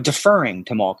 deferring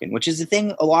to Malkin, which is the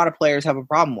thing a lot of players have a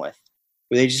problem with,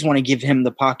 where they just want to give him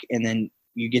the puck and then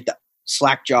you get the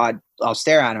slack-jawed, I'll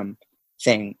stare at him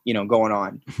thing, going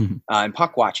on and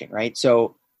puck watching, right?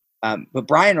 So, but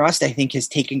Brian Rust, I think, has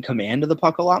taken command of the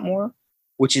puck a lot more,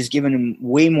 which has given him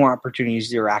way more opportunities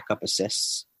to rack up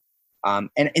assists. And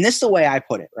this is the way I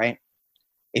put it, right?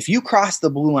 If you cross the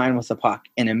blue line with the puck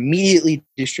and immediately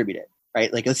distribute it,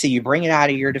 right? Like, let's say you bring it out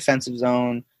of your defensive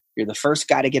zone, you're the first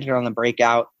guy to get it on the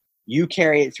breakout, you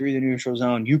carry it through the neutral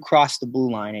zone, you cross the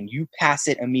blue line, and you pass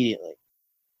it immediately.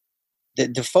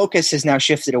 The focus has now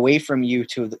shifted away from you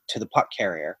to the puck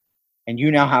carrier, and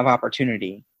you now have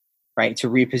opportunity, right, to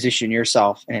reposition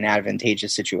yourself in an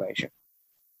advantageous situation,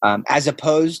 as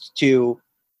opposed to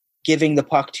giving the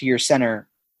puck to your center,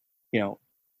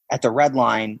 at the red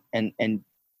line and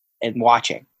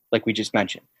watching, like we just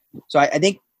mentioned. So I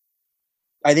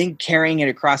think carrying it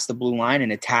across the blue line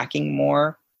and attacking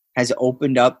more has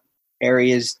opened up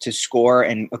areas to score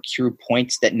and accrue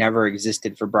points that never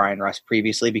existed for Brian Rust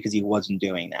previously because he wasn't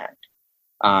doing that.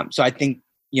 So I think,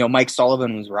 Mike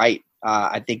Sullivan was right.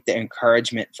 I think the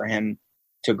encouragement for him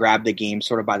to grab the game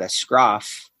sort of by the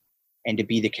scruff and to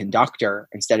be the conductor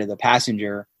instead of the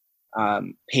passenger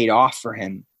paid off for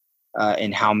him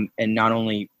and not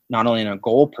only in a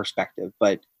goal perspective,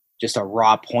 but just a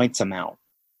raw points amount.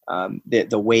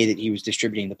 The way that he was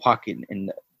distributing the puck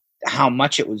and how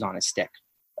much it was on his stick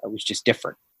was just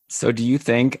different. So do you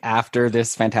think after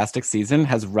this fantastic season,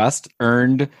 has Rust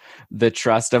earned the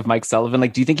trust of Mike Sullivan?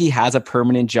 Like, do you think he has a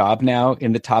permanent job now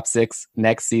in the top 6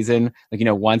 next season? Like,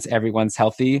 once everyone's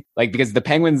healthy, like, because the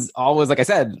Penguins always, like I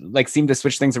said, like seem to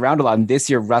switch things around a lot. And this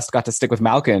year, Rust got to stick with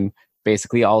Malkin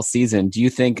basically all season. Do you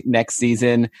think next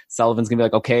season Sullivan's gonna be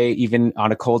like, okay, even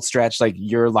on a cold stretch, like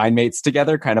your line mates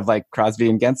together, kind of like Crosby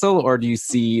and Gensel? Or do you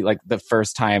see like the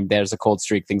first time there's a cold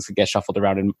streak, things could get shuffled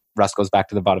around and Rust goes back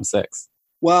to the bottom 6?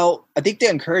 Well, I think the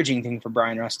encouraging thing for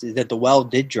Brian Rust is that the well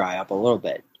did dry up a little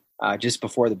bit just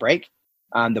before the break.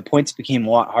 The points became a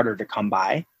lot harder to come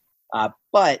by,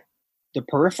 but the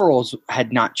peripherals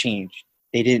had not changed.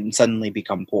 They didn't suddenly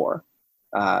become poor.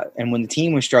 And when the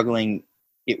team was struggling,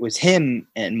 it was him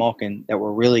and Malkin that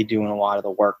were really doing a lot of the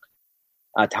work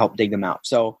to help dig them out.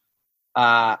 So,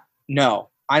 no,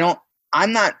 I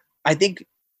think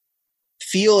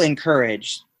feel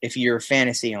encouraged if you're a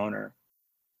fantasy owner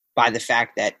by the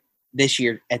fact that this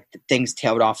year things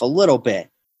tailed off a little bit,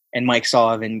 and Mike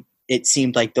Sullivan, it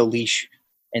seemed like the leash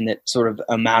and the sort of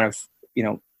amount of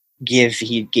give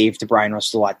he gave to Brian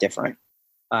Rust a lot different.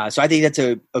 So I think that's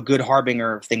a good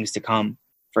harbinger of things to come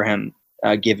for him,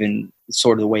 given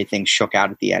sort of the way things shook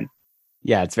out at the end.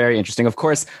 Yeah, it's very interesting. Of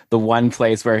course, the one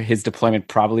place where his deployment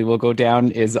probably will go down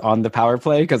is on the power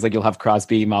play, because like you'll have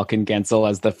Crosby, Malkin, Gensel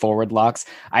as the forward locks.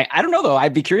 I don't know, though.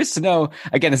 I'd be curious to know.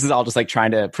 Again, this is all just like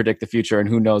trying to predict the future, and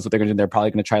who knows what they're going to do. They're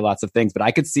probably going to try lots of things, but I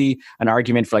could see an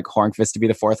argument for like Hornqvist to be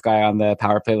the 4th guy on the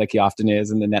power play like he often is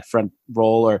in the net front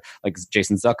role, or like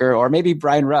Jason Zucker, or maybe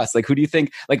Brian Rust. Like, who do you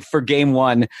think, like for game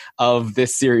 1 of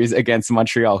this series against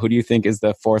Montreal, who do you think is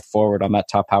the 4th forward on that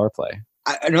top power play?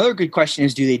 Another good question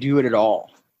is, do they do it at all?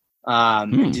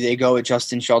 Do they go with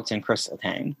Justin Schultz and Chris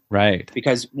Letang? Right.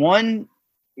 Because one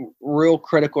real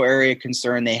critical area of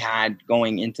concern they had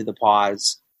going into the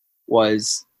pause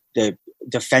was the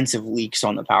defensive leaks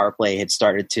on the power play had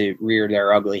started to rear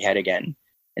their ugly head again.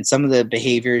 And some of the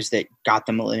behaviors that got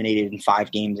them eliminated in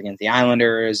 5 games against the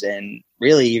Islanders, and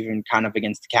really even kind of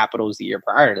against the Capitals the year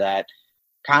prior to that,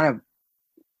 kind of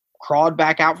crawled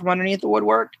back out from underneath the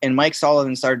woodwork. And Mike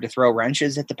Sullivan started to throw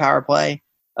wrenches at the power play.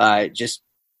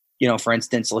 For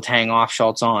instance, Letang off,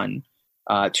 Schultz on,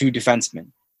 2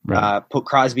 defensemen, right. Put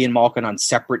Crosby and Malkin on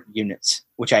separate units,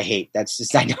 which I hate. That's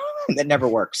just, I know that never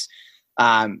works.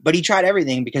 But he tried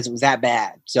everything because it was that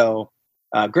bad. So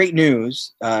great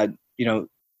news.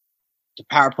 The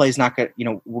power play is not going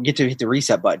to, we'll get to hit the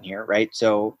reset button here, right?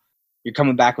 So you're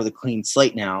coming back with a clean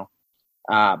slate now.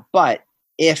 But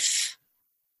if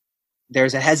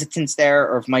there's a hesitance there,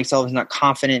 or if Mike Sullivan's not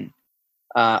confident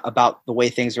about the way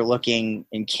things are looking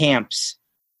in camps,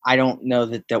 I don't know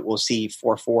that we'll see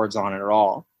 4 forwards on it at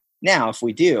all. Now, if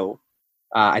we do,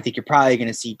 I think you're probably going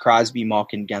to see Crosby,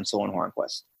 Malkin, Gensel, and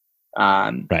Hornqvist.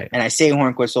 Right. And I say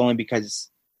Hornqvist only because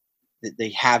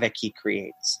the havoc he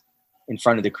creates in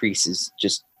front of the crease is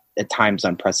just at times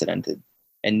unprecedented.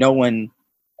 And no one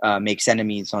makes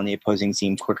enemies on the opposing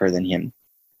team quicker than him,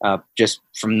 just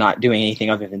from not doing anything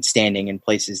other than standing in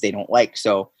places they don't like.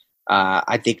 So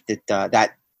I think that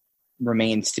that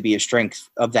remains to be a strength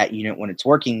of that unit when it's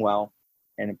working well,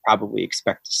 and I probably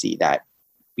expect to see that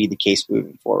be the case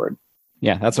moving forward.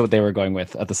 Yeah, that's what they were going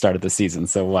with at the start of the season.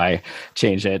 So why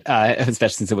change it,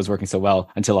 especially since it was working so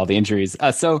well until all the injuries.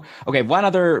 Okay, one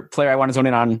other player I want to zone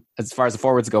in on as far as the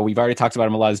forwards go, we've already talked about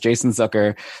him a lot, is Jason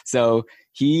Zucker. So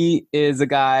he is a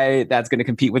guy that's going to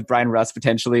compete with Brian Rust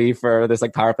potentially for this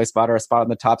like power play spot or a spot in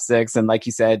the top 6. And like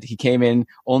you said, he came in,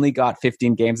 only got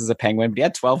 15 games as a Penguin, but he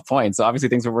had 12 points. So obviously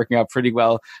things were working out pretty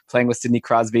well playing with Sidney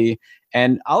Crosby.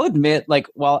 And I'll admit, like,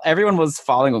 while everyone was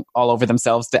falling all over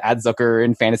themselves to add Zucker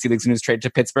in fantasy leagues when he was traded to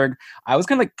Pittsburgh, I was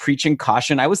kind of like preaching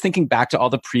caution. I was thinking back to all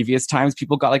the previous times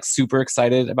people got like super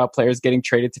excited about players getting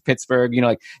traded to Pittsburgh,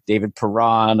 like David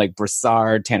Perron, like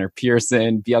Brassard, Tanner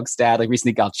Pearson, Bjugstad, like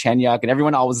recently Galchenyuk, and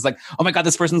everyone always was like, oh my God,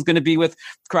 this person's going to be with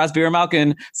Crosby or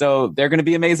Malkin, so they're going to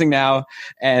be amazing now.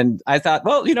 And I thought,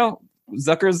 well,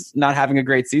 Zucker's not having a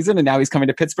great season, and now he's coming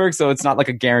to Pittsburgh, so it's not like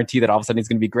a guarantee that all of a sudden he's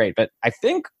going to be great. But I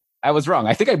think I was wrong.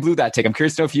 I think I blew that take. I'm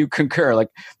curious to know if you concur. Like,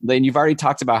 Lane, you've already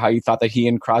talked about how you thought that he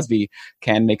and Crosby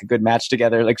can make a good match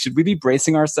together. Like, should we be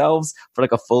bracing ourselves for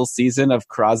like a full season of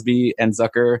Crosby and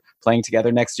Zucker playing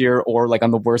together next year? Or like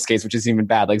on the worst case, which is even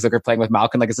bad, like Zucker playing with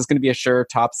Malkin? Like, is this going to be a sure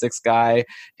top 6 guy?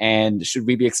 And should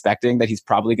we be expecting that he's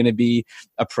probably going to be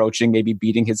approaching, maybe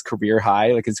beating his career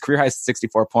high? Like, his career high is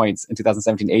 64 points in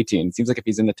 2017-18. It seems like if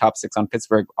he's in the top 6 on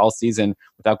Pittsburgh all season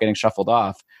without getting shuffled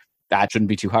off, that shouldn't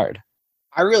be too hard.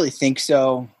 I really think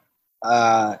so.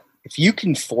 If you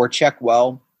can forecheck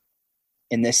well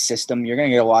in this system, you're going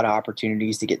to get a lot of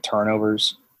opportunities to get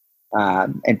turnovers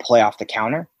and play off the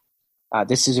counter.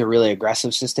 This is a really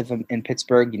aggressive system in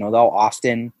Pittsburgh. They'll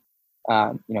often,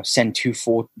 send two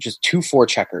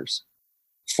forecheckers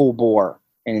full bore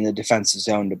and in the defensive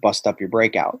zone to bust up your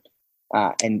breakout.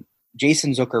 And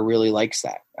Jason Zucker really likes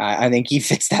that. I think he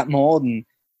fits that mold, and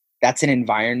that's an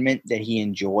environment that he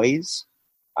enjoys.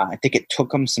 I think it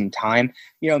took him some time.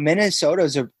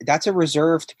 Minnesota that's a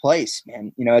reserved place,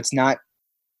 man. That's not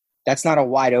a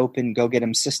wide open go get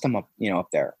him system up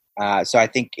there. So I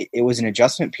think it was an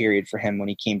adjustment period for him when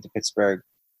he came to Pittsburgh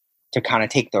to kind of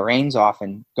take the reins off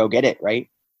and go get it right.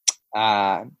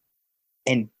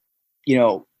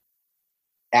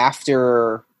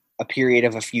 After a period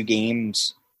of a few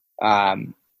games,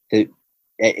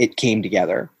 it came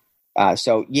together.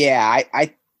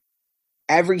 I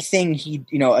everything he,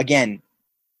 again,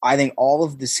 I think all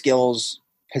of the skills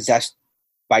possessed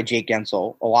by Jake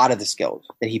Guentzel, a lot of the skills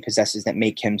that he possesses that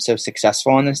make him so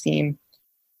successful on this team,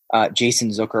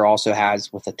 Jason Zucker also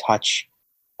has, with a touch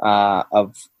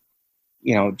of,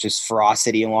 just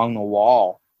ferocity along the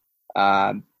wall.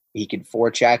 He could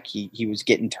forecheck. He was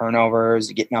getting turnovers,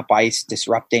 getting up ice,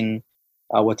 disrupting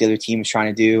what the other team was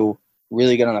trying to do.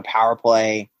 Really good on the power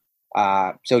play.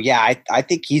 I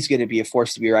think he's going to be a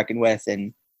force to be reckoned with.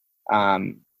 And,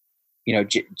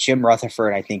 Jim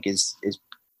Rutherford, I think, is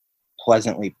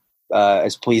pleasantly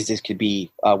as pleased as could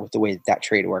be with the way that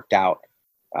trade worked out.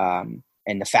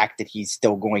 And the fact that he's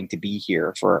still going to be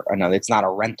here for another, it's not a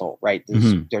rental, right?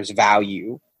 There's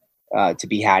value to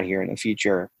be had here in the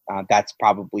future. That's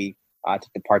probably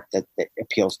the part that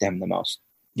appeals to him the most.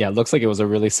 Yeah, it looks like it was a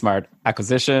really smart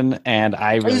acquisition, and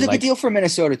it was a good deal for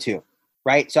Minnesota too,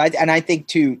 right? So I think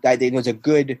too that it was a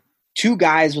good two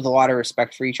guys with a lot of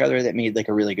respect for each other that made like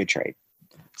a really good trade.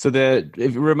 So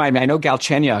remind me, I know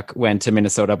Galchenyuk went to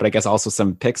Minnesota, but I guess also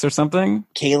some picks or something.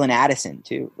 Kalen Addison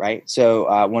too, right?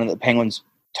 So one of the Penguins'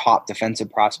 top defensive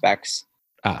prospects,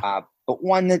 but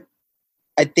one that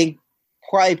I think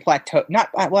probably plateaued.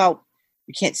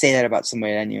 You can't say that about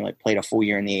somebody that played a full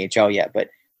year in the AHL yet, but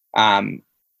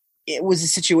it was a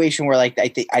situation where I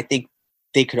think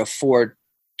they could afford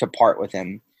to part with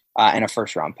him and a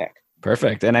first round pick.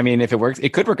 Perfect. And I mean, if it works, it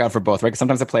could work out for both, right? Because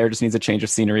sometimes a player just needs a change of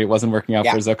scenery. It wasn't working out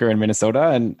for Zucker in Minnesota,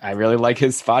 and I really like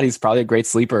his spot. He's probably a great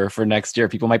sleeper for next year.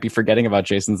 People might be forgetting about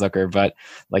Jason Zucker, but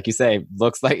like you say,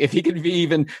 looks like if he could be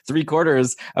even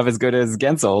 3/4 of as good as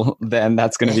Guentzel, then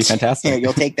that's going to be fantastic. Yeah,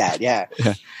 you'll take that. Yeah.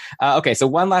 Okay. So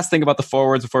one last thing about the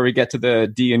forwards before we get to the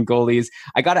D and goalies.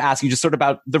 I got to ask you just sort of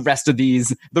about the rest of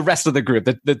the group,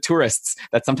 the tourists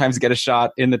that sometimes get a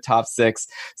shot in the top 6.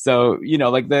 So,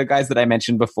 like the guys that I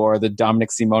mentioned before, the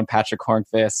Dominic Simone, Patrick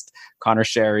Hornqvist, Connor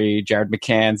Sherry, Jared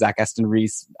McCann, Zach Aston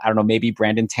Reese, I don't know, maybe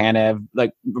Brandon Tanev,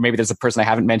 or maybe there's a person I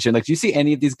haven't mentioned. Like, do you see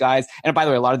any of these guys? And by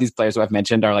the way, a lot of these players who I've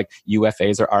mentioned are like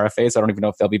UFAs or RFAs. So I don't even know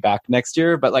if they'll be back next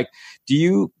year. But do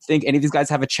you think any of these guys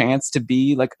have a chance to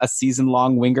be like a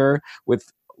season-long winger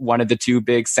with one of the two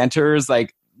big centers?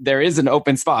 Like, there is an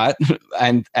open spot,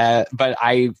 but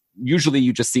usually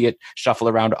you just see it shuffle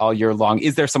around all year long.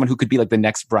 Is there someone who could be like the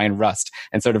next Brian Rust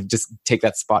and sort of just take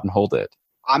that spot and hold it?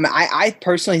 I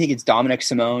personally think it's Dominic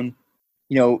Simone.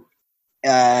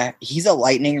 He's a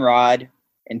lightning rod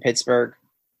in Pittsburgh.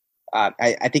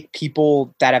 I think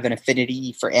people that have an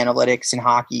affinity for analytics and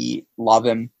hockey love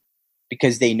him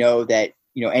because they know that,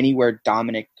 anywhere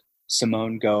Dominic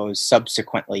Simone goes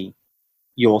subsequently,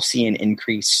 you'll see an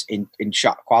increase in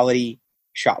shot quality,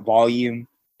 shot volume,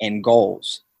 and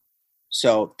goals.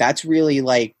 So that's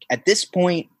really at this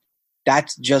point,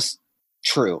 that's just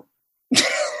true.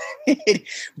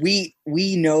 We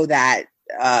know that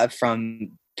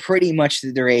from pretty much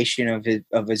the duration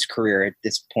of his career at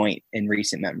this point in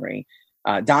recent memory.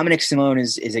 Dominic Simone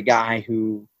is a guy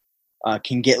who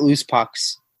can get loose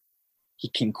pucks. He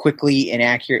can quickly and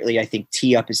accurately, I think,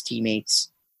 tee up his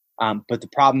teammates. But the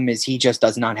problem is he just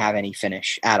does not have any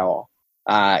finish at all.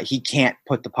 He can't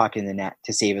put the puck in the net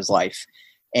to save his life.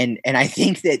 And I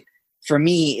think that for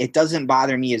me, it doesn't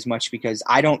bother me as much because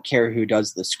I don't care who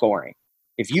does the scoring.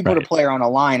 If you put a player on a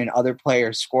line and other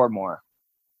players score more,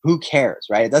 who cares,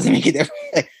 right? It doesn't make a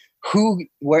difference.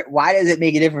 why does it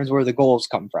make a difference where the goals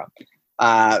come from?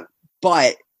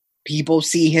 But people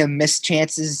see him miss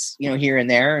chances, here and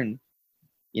there, and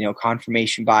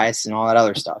confirmation bias and all that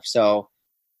other stuff. So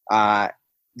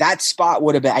that spot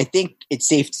would have been, I think it's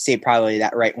safe to say probably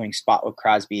that right wing spot with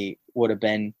Crosby would have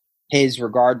been his,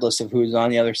 regardless of who's on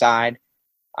the other side.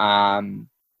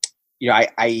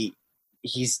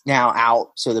 He's now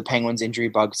out, so the Penguins' injury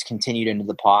bugs continued into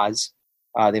the pause.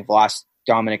 They've lost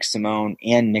Dominic Simone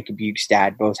and Nick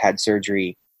Bjugstad, both had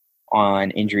surgery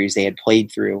on injuries they had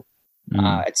played through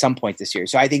at some point this year.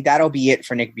 So I think that'll be it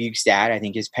for Nick Bjugstad. I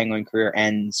think his Penguin career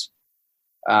ends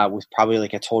with probably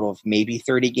like a total of maybe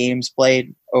 30 games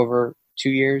played over 2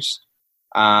 years.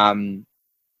 And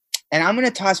I'm going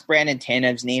to toss Brandon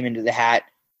Tanev's name into the hat,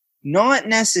 not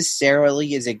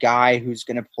necessarily as a guy who's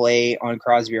going to play on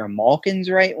Crosby or Malkin's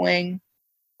right wing,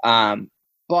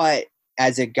 but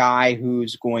as a guy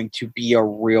who's going to be a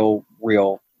real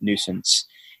nuisance.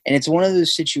 And it's one of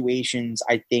those situations,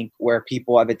 I think, where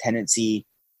people have a tendency,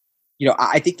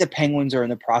 I think the Penguins are in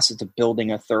the process of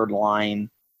building a third line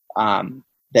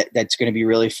that's going to be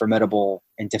really formidable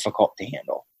and difficult to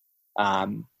handle.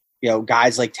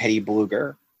 Guys like Teddy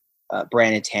Bluger,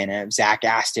 Brandon Tanev, Zach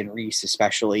Aston Reese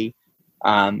especially,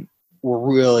 were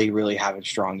really having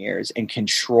strong years and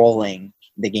controlling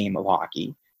the game of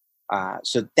hockey.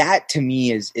 So that to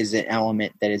me is an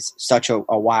element that is such a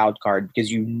wild card,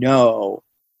 because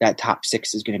that top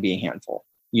six is going to be a handful.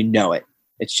 It.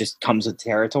 It just comes with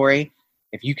territory.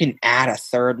 If you can add a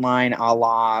third line a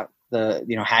la the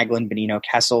Hagelin, Bonino,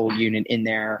 Kessel unit in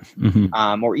there,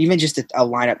 or even just a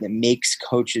lineup that makes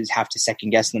coaches have to second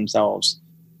guess themselves.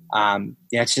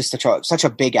 It's just such a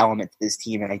big element to this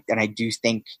team, and I do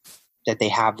think that they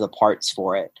have the parts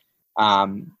for it. I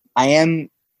am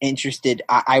interested.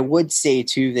 I would say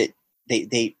too that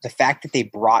the fact that they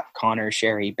brought Connor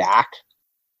Sherry back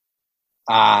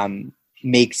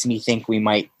makes me think we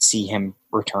might see him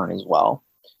return as well.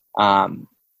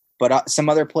 But some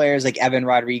other players like Evan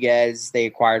Rodriguez, they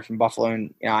acquired from Buffalo,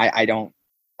 and I don't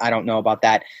know about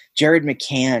that. Jared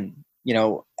McCann,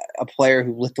 a player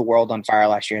who lit the world on fire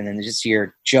last year, and then this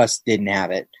year just didn't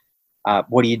have it.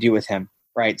 What do you do with him,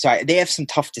 right? So they have some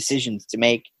tough decisions to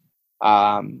make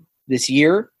this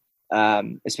year,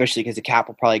 especially because the cap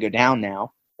will probably go down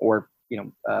now, or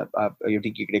I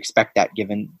think you could expect that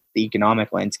given the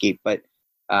economic landscape. But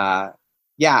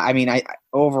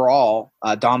overall,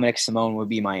 Dominic Simone would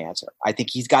be my answer. I think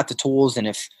he's got the tools, and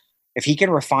if he can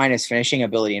refine his finishing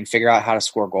ability and figure out how to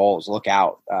score goals, look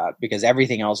out, because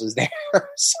everything else is there.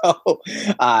 So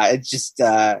it's just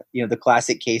the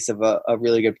classic case of a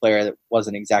really good player that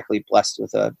wasn't exactly blessed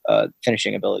with a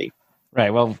finishing ability.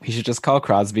 Right. Well, he should just call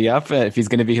Crosby up if he's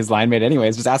going to be his line mate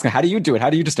anyways. Just ask him, how do you do it? How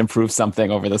do you just improve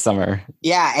something over the summer?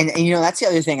 Yeah. And that's the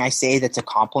other thing I say that's a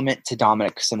compliment to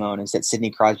Dominic Simone, is that Sidney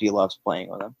Crosby loves playing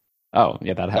with him. Oh,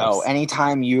 yeah, that helps. So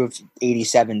anytime you have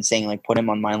 87 saying, like, put him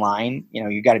on my line,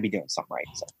 you got to be doing something right.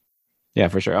 So. Yeah,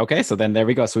 for sure. Okay, so then there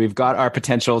we go. So we've got our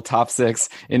potential top six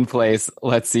in place.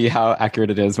 Let's see how accurate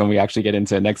it is when we actually get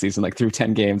into next season, like through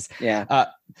 10 games. Yeah.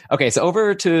 Okay, so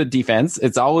over to defense.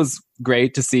 It's always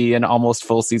great to see an almost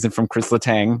full season from Chris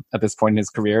Letang at this point in his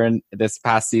career. And this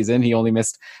past season, he only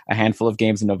missed a handful of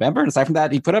games in November. And aside from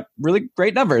that, he put up really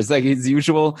great numbers, like his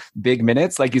usual big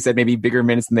minutes. Like you said, maybe bigger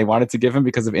minutes than they wanted to give him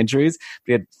because of injuries. But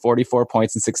he had 44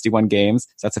 points in 61 games.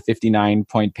 So that's a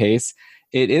 59-point pace.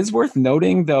 It is worth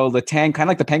noting, though, Letang, kind of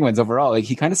like the Penguins overall, like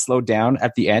he kind of slowed down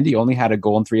at the end. He only had a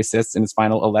goal and 3 assists in his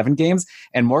final 11 games.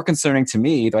 And more concerning to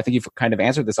me, though I think you've kind of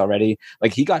answered this already,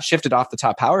 like he got shifted off the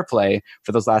top power play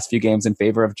for those last few games in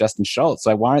favor of Justin Schultz.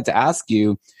 So I wanted to ask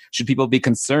you, should people be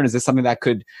concerned? Is this something that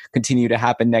could continue to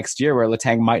happen next year where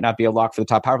Letang might not be a lock for the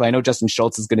top power play? I know Justin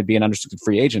Schultz is going to be an unrestricted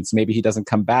free agent, so maybe he doesn't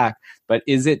come back. But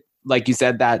is it, like you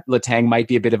said, that Letang might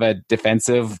be a bit of a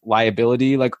defensive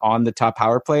liability, like on the top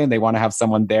power play, and they want to have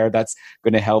someone there that's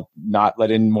going to help not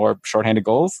let in more shorthanded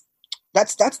goals?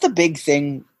 That's the big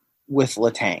thing with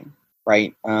Letang,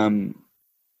 right? And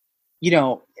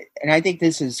I think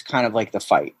this is kind of like the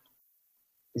fight,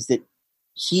 is that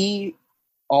he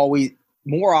always,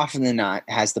 more often than not,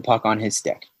 has the puck on his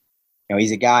stick.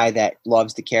 He's a guy that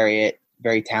loves to carry it,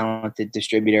 very talented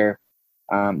distributor.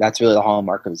 That's really the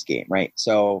hallmark of his game, right?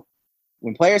 So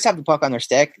when players have the puck on their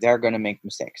stick, they're going to make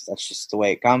mistakes. That's just the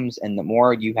way it comes. And the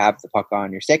more you have the puck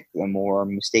on your stick, the more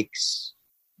mistakes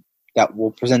that will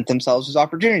present themselves as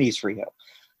opportunities for you.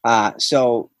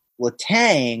 So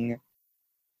Letang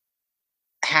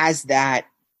has that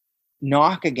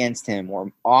knock against him,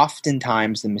 or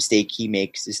oftentimes the mistake he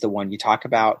makes is the one you talk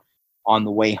about on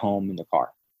the way home in the car,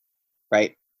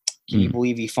 right? Can you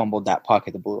believe he fumbled that puck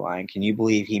at the blue line? Can you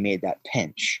believe he made that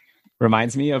pinch?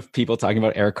 Reminds me of people talking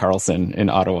about Erik Karlsson in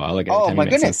Ottawa. Like, oh my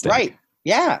goodness, right?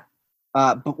 Yeah.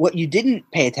 But what you didn't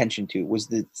pay attention to was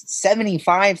the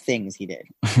 75 things he did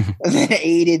that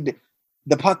aided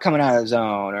the puck coming out of the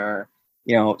zone, or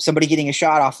somebody getting a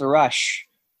shot off the rush.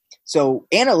 So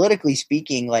analytically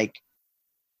speaking, like,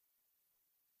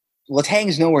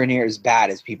 Letang's nowhere near as bad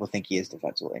as people think he is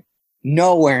defensively.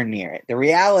 Nowhere near it. The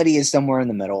reality is somewhere in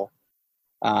the middle.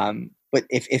 But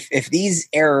if these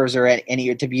errors are at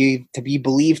any to be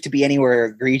believed to be anywhere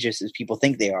egregious as people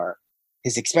think they are,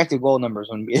 his expected goal numbers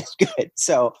wouldn't be as good.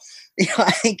 So,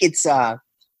 I think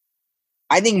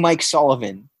I think Mike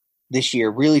Sullivan this year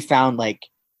really found like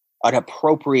an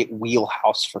appropriate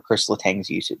wheelhouse for Chris Letang's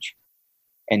usage.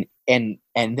 And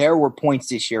there were points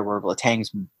this year where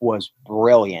Letang's was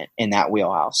brilliant in that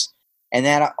wheelhouse, and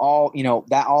that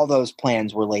all those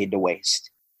plans were laid to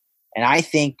waste. And I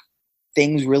think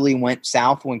things really went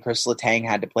south when Chris Letang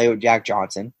had to play with Jack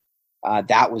Johnson.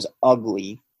 That was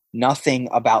ugly. Nothing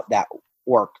about that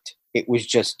worked. It was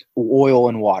just oil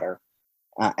and water.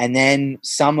 And then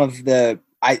some of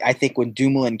I think when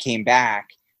Dumoulin came back,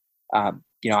 I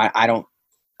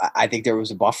think there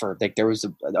was a buffer. Like, there was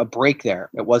a break there.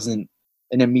 It wasn't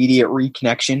an immediate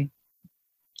reconnection.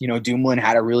 Dumoulin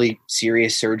had a really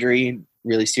serious surgery,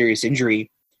 really serious injury.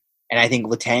 And I think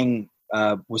Letang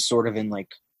was sort of in like,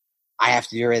 I have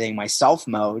to do everything myself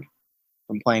mode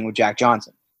from playing with Jack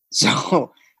Johnson.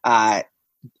 So,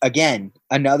 again,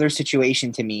 another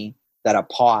situation to me that a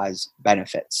pause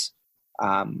benefits.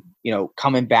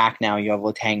 Coming back now, you have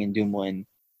Letang and Dumoulin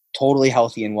totally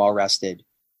healthy and well rested,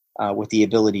 with the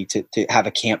ability to have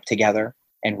a camp together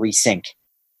and resync.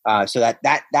 So that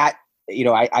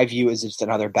I view as just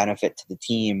another benefit to the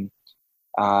team.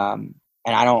 And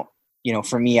I don't,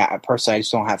 for me, I personally, I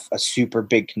just don't have a super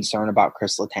big concern about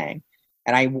Chris Letang.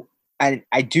 And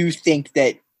I do think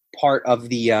that part of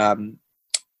the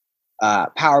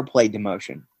power play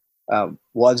demotion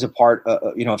was a part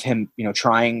of him,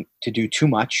 trying to do too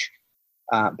much.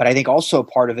 But I think also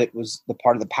part of it was the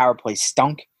part of the power play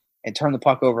stunk and turn the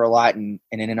puck over a lot. And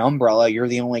in an umbrella, you're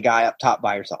the only guy up top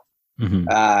by yourself. Mm-hmm.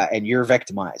 And you're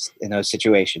victimized in those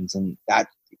situations. And that,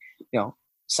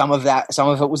 some of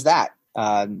it was that,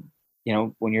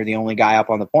 when you're the only guy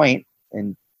up on the point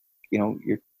and,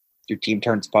 your team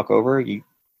turns the puck over, you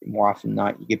more often than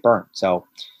not, you get burned. So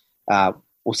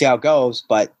we'll see how it goes.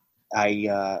 But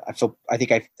I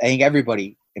think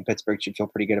everybody in Pittsburgh should feel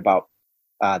pretty good about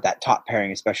that top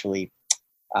pairing, especially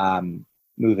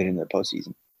moving into the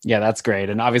postseason. Yeah, that's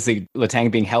great. And obviously Letang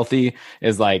being healthy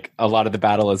is like a lot of the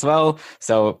battle as well.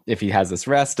 So if he has this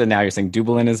rest, and now you're saying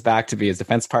Dumoulin is back to be his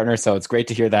defense partner. So it's great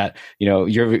to hear that,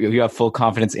 you have full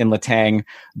confidence in Letang.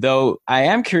 Though I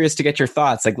am curious to get your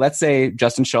thoughts. Like, let's say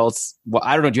Justin Schultz, well,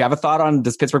 I don't know. Do you have a thought on,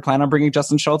 does Pittsburgh plan on bringing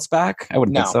Justin Schultz back? I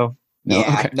wouldn't think so. No.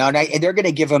 Yeah, okay. No, they're going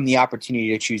to give him the opportunity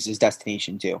to choose his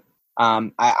destination too. I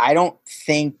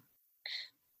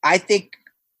think,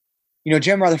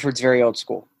 Jim Rutherford's very old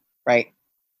school, right?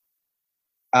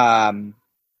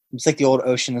 It's like the old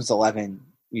Ocean's 11,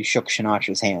 you shook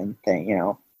Sinatra's hand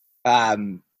thing,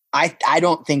 I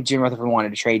don't think Jim Rutherford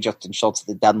wanted to trade Justin Schultz at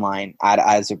the deadline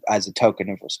as a token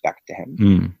of respect to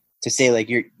him. To say, like,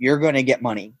 you're going to get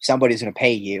money, somebody's going to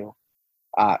pay you,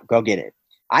 go get it.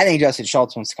 I think Justin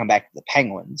Schultz wants to come back to the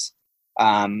Penguins, but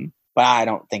I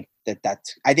don't think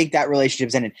I think that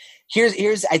relationship's ended.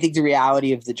 Here's I think the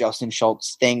reality of the Justin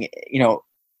Schultz thing.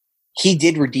 He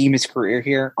did redeem his career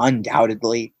here,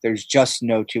 undoubtedly. There's just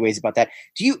no two ways about that.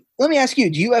 Let me ask you,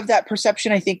 do you have that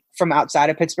perception, I think, from outside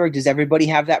of Pittsburgh? Does everybody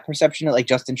have that perception that, like,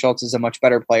 Justin Schultz is a much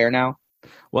better player now?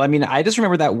 Well, I mean, I just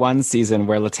remember that one season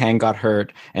where Letang got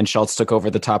hurt and Schultz took over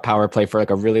the top power play for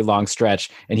like a really long stretch,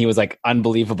 and he was like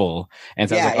unbelievable. And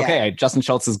so I was like, okay, Justin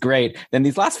Schultz is great. Then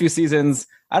these last few seasons,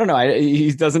 I don't know,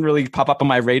 he doesn't really pop up on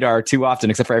my radar too often,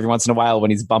 except for every once in a while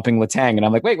when he's bumping Letang, and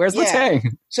I'm like, wait, where's Letang?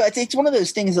 So it's one of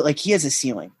those things that, like, he has a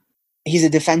ceiling. He's a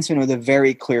defenseman with a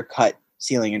very clear cut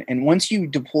ceiling, and once you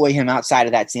deploy him outside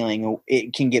of that ceiling,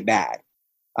 it can get bad.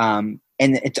 And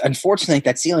it's unfortunately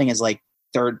that ceiling is like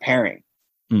third pairing.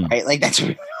 Right, like that's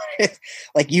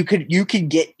like you could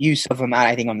get use of him out,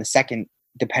 I think, on the second,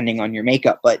 depending on your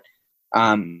makeup. But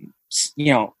I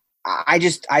think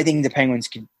the Penguins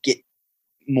could get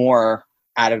more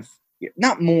out of,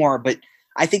 not more, but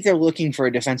I think they're looking for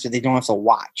a defenseman they don't have to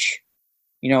watch.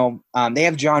 They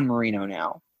have John Marino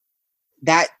now.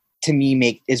 That to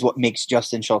me is what makes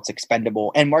Justin Schultz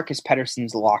expendable, and Marcus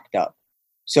Pettersson's locked up.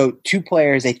 So two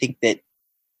players I think that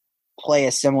play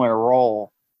a similar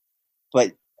role,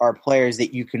 but are players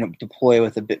that you can deploy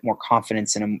with a bit more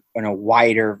confidence in a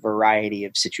wider variety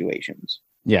of situations.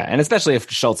 Yeah, and especially if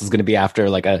Schultz is going to be after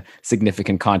like a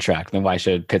significant contract, then why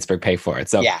should Pittsburgh pay for it?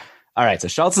 So Yeah. All right, so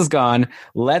Schultz is gone.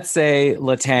 Let's say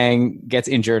Letang gets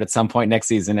injured at some point next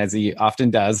season, as he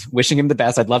often does. Wishing him the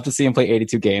best. I'd love to see him play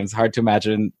 82 games. Hard to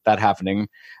imagine that happening.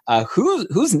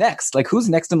 Who's next? Like, who's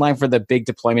next in line for the big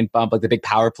deployment bump, like the big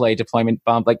power play deployment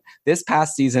bump? Like this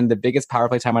past season, the biggest power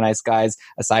play time on ice guys,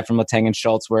 aside from Letang and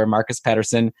Schultz, were Marcus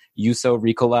Pettersson, Juuso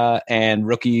Riikola, and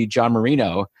rookie John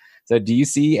Marino. So do you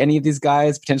see any of these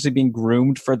guys potentially being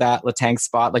groomed for that Letang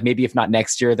spot? Like maybe if not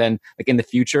next year, then like in the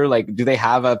future, like do they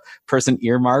have a person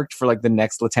earmarked for like the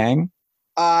next Letang?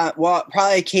 Well,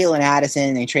 probably Caitlin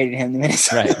Addison. They traded him to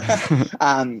Minnesota.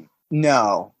 Right.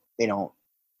 No, they don't.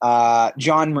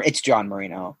 It's John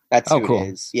Marino. That's who cool. it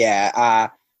is. Yeah.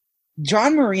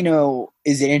 John Marino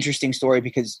is an interesting story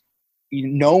because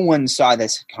no one saw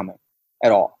this coming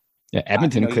at all. Yeah,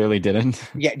 Edmonton clearly didn't.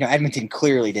 Yeah, no, Edmonton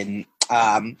clearly didn't.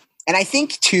 And I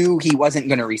think, too, he wasn't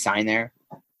going to resign there.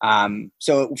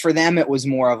 So for them, it was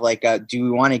more of like, do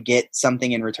we want to get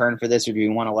something in return for this or do we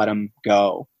want to let him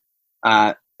go?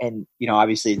 And,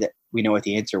 obviously that we know what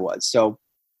the answer was. So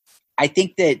I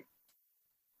think that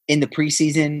in the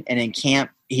preseason and in camp,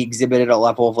 he exhibited a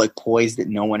level of like poise that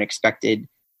no one expected.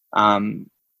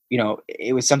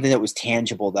 It was something that was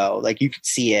tangible, though. Like you could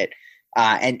see it.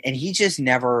 And he just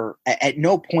never, at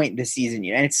no point this season,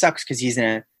 and it sucks because he's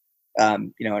in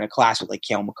a class with like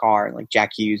Cale Makar and like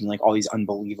Jack Hughes and like all these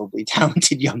unbelievably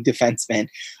talented young defensemen.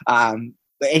 And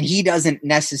he doesn't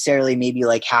necessarily maybe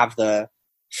like have the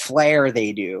flair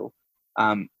they do.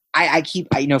 For me,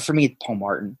 it's Paul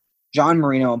Martin. John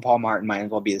Marino and Paul Martin might as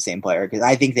well be the same player because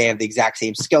I think they have the exact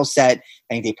same skill set.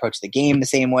 I think they approach the game the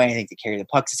same way. I think they carry the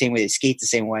pucks the same way. They skate the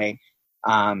same way.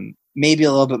 Maybe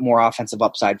a little bit more offensive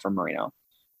upside for Marino.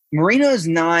 Marino is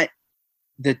not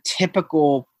the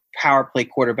typical power play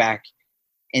quarterback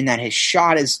in that his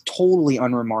shot is totally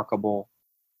unremarkable.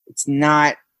 He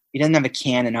doesn't have a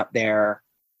cannon up there.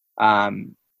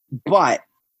 But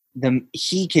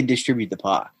he can distribute the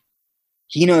puck.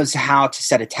 He knows how to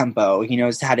set a tempo. He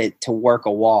knows how to work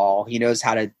a wall. He knows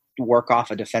how to work off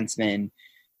a defenseman.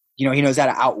 He knows how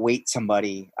to outweight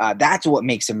somebody. That's what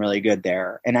makes him really good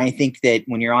there. And I think that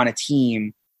when you're on a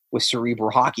team with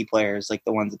cerebral hockey players like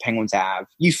the ones the Penguins have,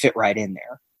 you fit right in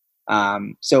there.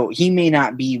 So he may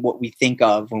not be what we think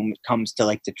of when it comes to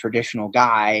like the traditional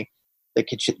guy that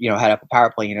could, head up a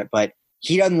power play unit, but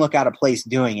he doesn't look out of place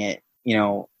doing it,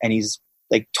 and he's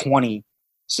like 20.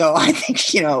 So I think,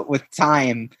 with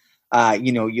time,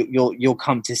 you'll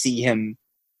come to see him,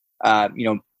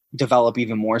 develop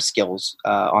even more skills,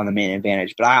 on the man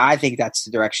advantage. But I think that's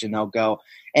the direction they'll go.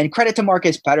 And credit to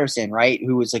Marcus Pettersson, right?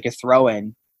 Who was like a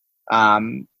throw-in,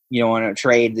 on a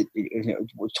trade that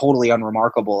was totally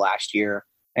unremarkable last year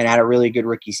and had a really good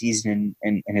rookie season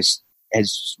and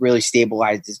has really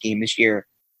stabilized his game this year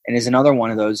and is another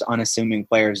one of those unassuming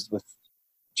players with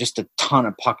just a ton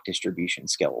of puck distribution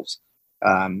skills.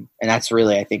 And that's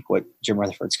really, I think, what Jim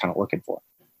Rutherford's kind of looking for.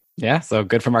 Yeah, so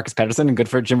good for Marcus Pettersson and good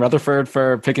for Jim Rutherford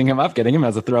for picking him up, getting him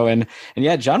as a throw-in. And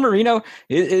yeah, John Marino,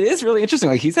 it is really interesting.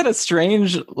 Like he's had a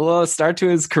strange start to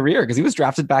his career because he was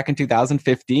drafted back in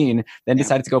 2015, then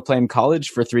decided to go play in college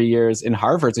for 3 years in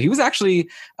Harvard. So he was actually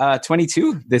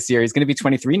 22 this year. He's going to be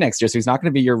 23 next year. So he's not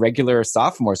going to be your regular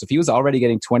sophomore. So if he was already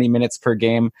getting 20 minutes per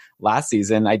game last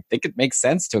season, I think it makes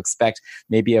sense to expect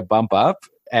maybe a bump up.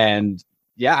 And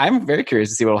yeah, I'm very curious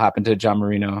to see what will happen to John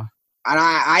Marino. And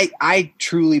I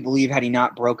truly believe had he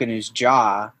not broken his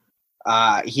jaw,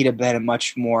 he'd have been a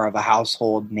much more of a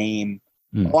household name.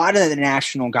 A lot of the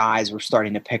national guys were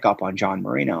starting to pick up on John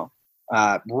Marino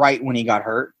right when he got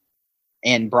hurt.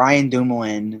 And Brian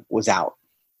Dumoulin was out.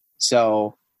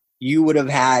 So you would have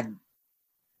had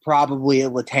probably a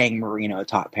Letang Marino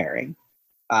top pairing.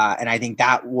 And I think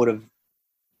that would have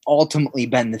ultimately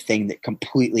been the thing that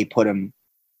completely put him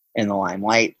in the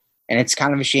limelight. And it's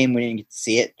kind of a shame we didn't get to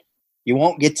see it. You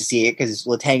won't get to see it because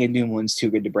Letang and Dumoulin's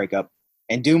too good to break up.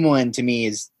 And Dumoulin, to me,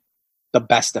 is the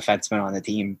best defenseman on the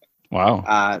team.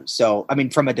 Wow. So, I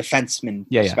mean, from a defenseman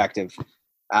perspective.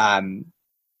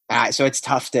 So it's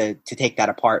tough to take that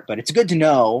apart. But it's good to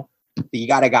know that you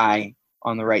got a guy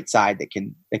on the right side that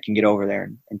can get over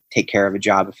there and take care of a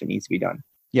job if it needs to be done.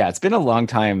 Yeah, it's been a long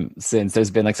time since there's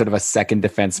been like sort of a second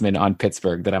defenseman on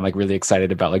Pittsburgh that I'm like really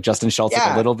excited about. Like Justin Schultz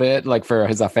like a little bit like for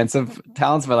his offensive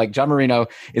talents, but like John Marino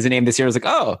is a name this year. I was like,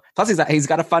 oh, plus he's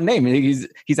got a fun name. He's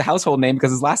a household name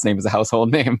because his last name is a household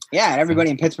name. Yeah, and everybody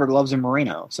in Pittsburgh loves a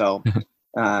Marino. So,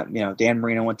 Dan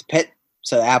Marino went to Pitt,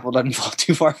 so the apple doesn't fall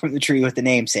too far from the tree with the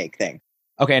namesake thing.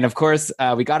 Okay, and of course,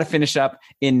 we got to finish up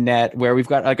in net, where we've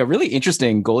got like a really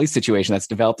interesting goalie situation that's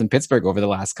developed in Pittsburgh over the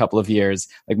last couple of years.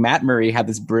 Like Matt Murray had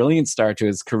this brilliant start to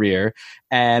his career,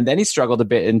 and then he struggled a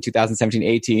bit in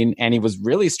 2017-18, and he was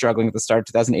really struggling at the start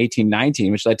of 2018-19,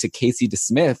 which led to Casey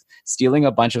DeSmith stealing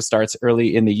a bunch of starts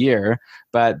early in the year.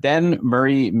 But then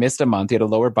Murray missed a month. He had a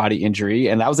lower body injury,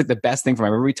 and that was like the best thing for him. I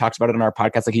remember we talked about it on our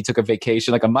podcast. Like he took a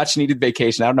vacation, like a much needed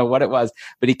vacation. I don't know what it was,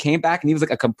 but he came back and he was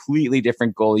like a completely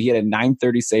different goalie. He had a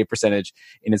 .930 save percentage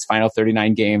in his final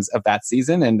 39 games of that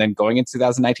season. And then going into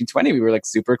 2019-20, we were like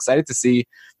super excited to see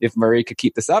if Murray could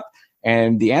keep this up.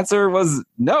 And the answer was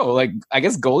no. Like, I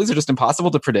guess goalies are just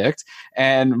impossible to predict.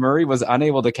 And Murray was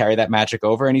unable to carry that magic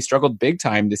over, and he struggled big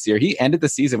time this year. He ended the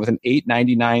season with an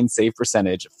 .899 save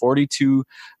percentage, 42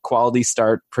 quality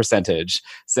start percentage.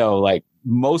 So, like,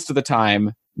 most of the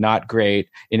time, not great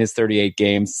in his 38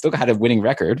 games. Still had a winning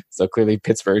record. So clearly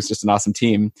Pittsburgh's just an awesome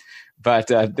team. But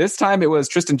this time it was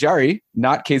Tristan Jarry,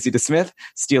 not Casey DeSmith,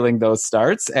 stealing those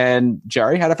starts. And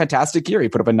Jarry had a fantastic year. He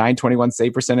put up a .921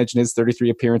 save percentage in his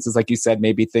 33 appearances. Like you said,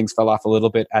 maybe things fell off a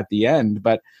little bit at the end.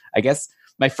 But I guess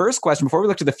my first question, before we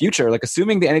look to the future, like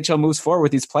assuming the NHL moves forward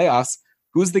with these playoffs,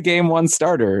 who's the game one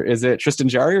starter? Is it Tristan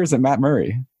Jarry or is it Matt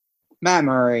Murray? Matt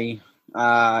Murray.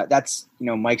 That's,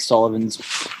 Mike Sullivan's,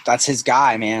 that's his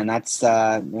guy, man. That's,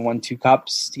 they won 2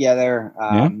 cups together.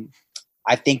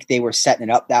 I think they were setting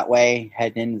it up that way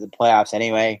heading into the playoffs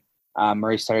anyway.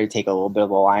 Murray started to take a little bit of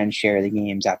the lion's share of the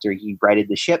games after he righted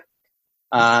the ship.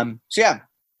 So yeah,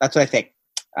 that's what I think.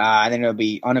 I think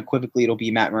it'll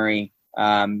be Matt Murray.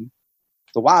 The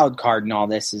wild card in all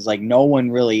this is like no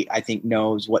one really, I think,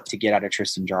 knows what to get out of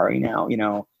Tristan Jarry now.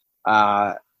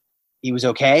 He was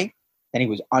okay, then he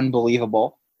was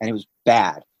unbelievable, and he was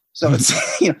bad. So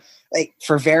it's like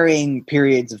for varying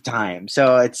periods of time.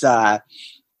 So it's a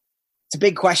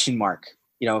big question mark.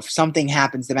 If something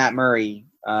happens to Matt Murray,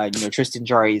 Tristan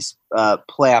Jarry's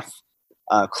playoff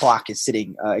clock is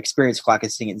sitting, experience clock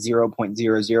is sitting at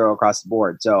 0.00 across the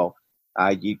board. So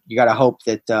you got to hope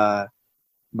that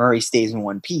Murray stays in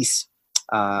one piece.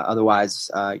 Otherwise,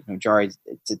 Jarry,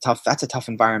 that's a tough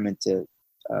environment to,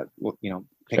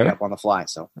 pick it up on the fly.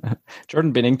 So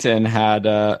Jordan Binnington had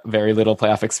very little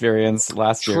playoff experience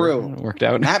last year. True. Worked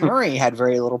out. Matt Murray had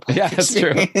very little playoff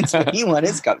experience when he won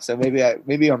his cup. So maybe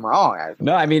I'm wrong.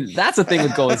 No, I mean, that's the thing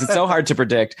with goalies. It's so hard to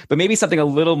predict, but maybe something a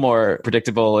little more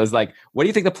predictable is like, what do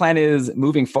you think the plan is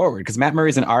moving forward? Because Matt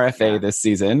Murray's an RFA this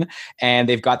season, and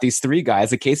they've got these 3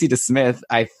 guys. Like Casey DeSmith,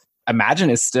 I imagine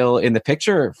is still in the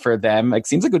picture for them. Like,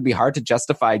 seems like it would be hard to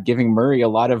justify giving Murray a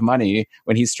lot of money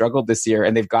when he struggled this year.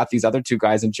 And they've got these other 2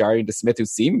 guys in Jarry and DeSmith who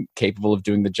seem capable of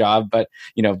doing the job. But,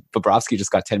 Bobrovsky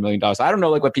just got $10 million. So I don't know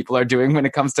like what people are doing when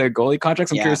it comes to goalie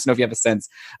contracts. I'm curious to know if you have a sense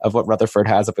of what Rutherford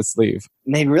has up his sleeve.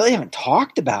 They really haven't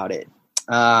talked about it.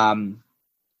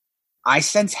 I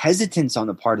sense hesitance on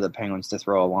the part of the Penguins to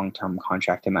throw a long-term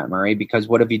contract to Matt Murray because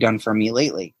what have you done for me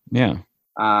lately? Yeah.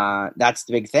 That's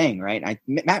the big thing, right?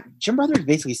 Jim Brothers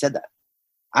basically said that.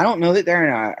 I don't know that they're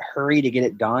in a hurry to get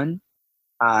it done.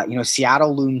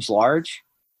 Seattle looms large.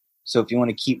 So if you want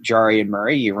to keep Jarry and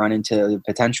Murray, you run into the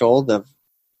potential, the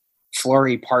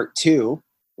Fleury Part 2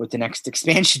 with the next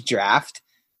expansion draft,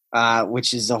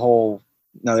 which is a whole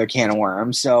another can of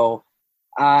worms. So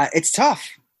it's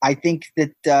tough. I think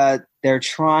that they're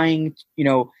trying,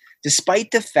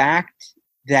 despite the fact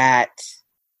that,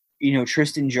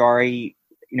 Tristan Jarry,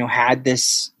 had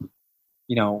this,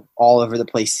 all over the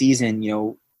place season,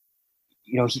 you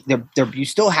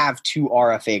still have 2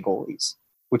 RFA goalies,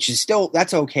 which is still,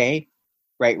 that's okay,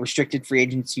 right? Restricted free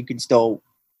agents, you can still,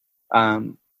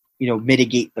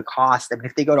 mitigate the cost. I mean,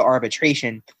 if they go to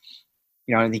arbitration,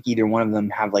 I don't think either one of them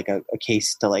have like a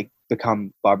case to like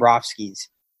become Bobrovsky's.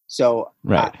 So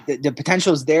right. The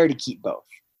potential is there to keep both.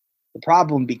 The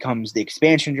problem becomes the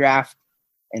expansion draft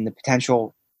and the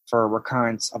potential for a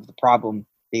recurrence of the problem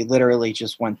they literally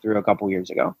just went through a couple years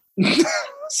ago.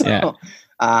 So,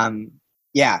 I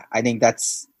think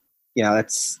that's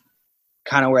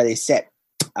kind of where they sit.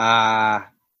 I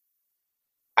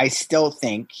still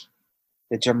think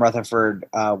that Jim Rutherford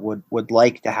would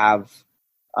like to have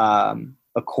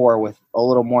a core with a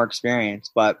little more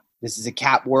experience, but this is a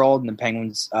cap world and the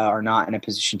Penguins are not in a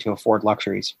position to afford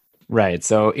luxuries. Right.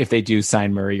 So if they do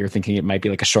sign Murray, you're thinking it might be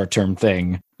like a short-term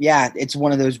thing. Yeah, it's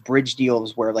one of those bridge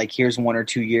deals where like here's 1 or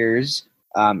 2 years,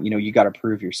 you got to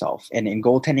prove yourself. And in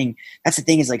goaltending, that's the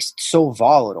thing is like so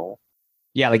volatile.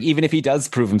 Yeah, like even if he does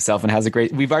prove himself and has a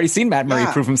great, we've already seen Matt Murray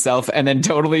prove himself and then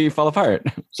totally fall apart.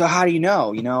 So how do you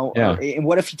know? Yeah. And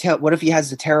what if he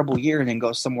has a terrible year and then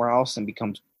goes somewhere else and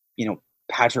becomes,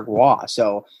 Patrick Waugh?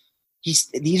 So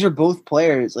these are both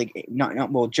players like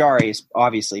not well, Jari is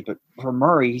obviously, but for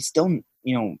Murray, he's still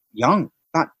young.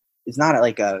 It's not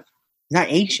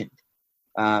ancient.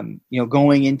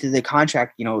 Going into the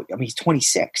contract, he's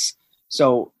 26.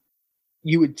 So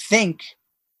you would think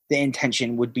the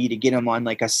intention would be to get him on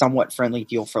like a somewhat friendly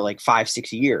deal for like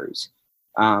 5-6 years.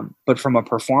 But from a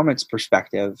performance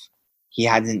perspective, he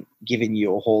hasn't given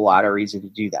you a whole lot of reason to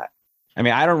do that. I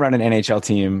mean, I don't run an NHL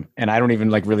team, and I don't even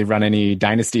like really run any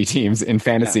dynasty teams in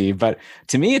fantasy. Yeah. But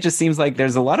to me, it just seems like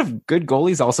there's a lot of good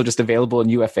goalies also just available in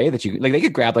UFA that you like. They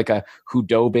could grab like a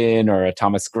Hudobin or a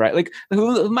Thomas Greiss, like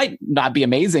who might not be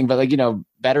amazing, but like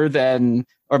better than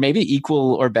or maybe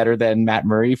equal or better than Matt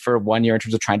Murray for 1 year in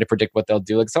terms of trying to predict what they'll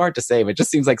do. Like, so hard to say, but it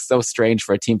just seems like so strange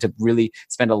for a team to really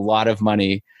spend a lot of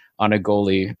money on a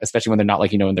goalie, especially when they're not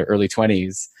like in their early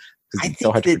 20s. I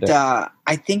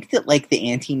think that like the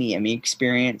Antti Niemi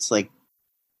experience like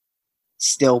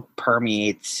still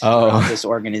permeates around this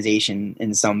organization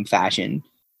in some fashion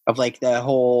of like the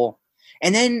whole,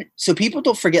 and then so people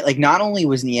don't forget like not only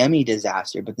was Niemi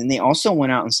disaster, but then they also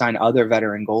went out and signed other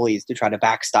veteran goalies to try to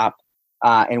backstop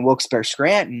in Wilkes-Barre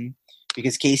Scranton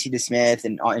because Casey DeSmith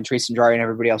and Trayson Jari and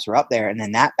everybody else were up there, and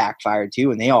then that backfired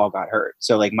too, and they all got hurt.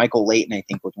 So like Michael Leighton I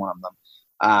think was one of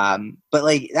them. But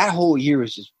like that whole year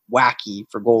was just wacky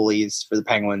for goalies for the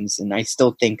Penguins. And I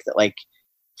still think that like,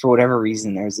 for whatever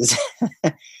reason, there's this,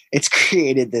 it's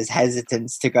created this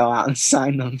hesitance to go out and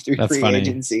sign them through free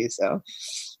agency. So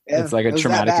yeah, it's like a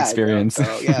traumatic experience.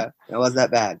 So yeah, it was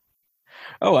that bad.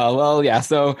 Oh, well, yeah.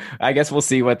 So I guess we'll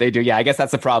see what they do. Yeah, I guess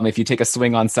that's the problem. If you take a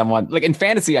swing on someone, like in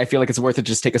fantasy, I feel like it's worth it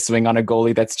to just take a swing on a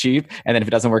goalie that's cheap. And then if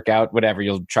it doesn't work out, whatever,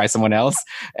 you'll try someone else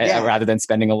rather than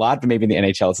spending a lot. But maybe in the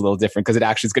NHL, it's a little different because it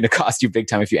actually is going to cost you big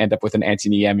time if you end up with an Antti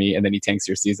Niemi and then he tanks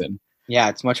your season. Yeah,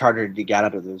 it's much harder to get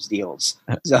out of those deals.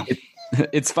 So.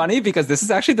 It's funny because this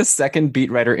is actually the second beat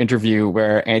writer interview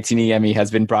where Antti Niemi has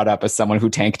been brought up as someone who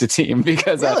tanked a team.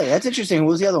 Because really, that's interesting.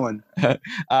 What was the other one?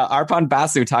 Arpon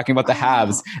Basu talking about the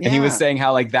Habs, and he was saying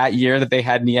how like that year that they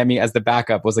had Niemi as the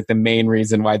backup was like the main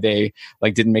reason why they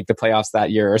like didn't make the playoffs that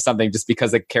year or something, just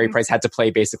because like Carey Price had to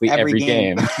play basically every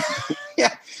game.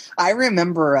 Yeah, I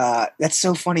remember. That's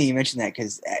so funny you mentioned that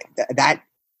because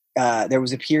there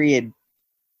was a period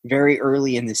very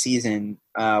early in the season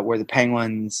where the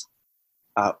Penguins.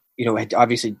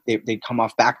 Obviously they'd come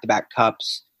off back-to-back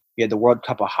cups. You had the World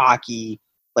Cup of Hockey.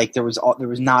 Like there was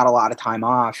not a lot of time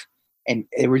off, and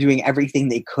they were doing everything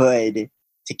they could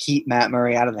to keep Matt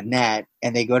Murray out of the net.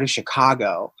 And they go to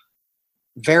Chicago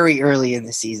very early in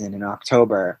the season in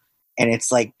October, and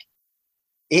it's like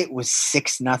it was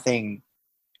 6-0.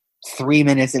 3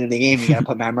 minutes into the game, you got to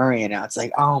put Matt Murray in now. It's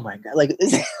like, oh my god, like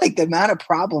the amount of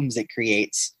problems it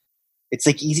creates. It's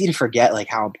like easy to forget like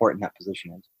how important that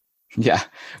position is. Yeah,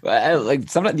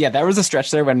 there was a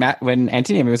stretch there when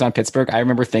Antti Niemi was on Pittsburgh. I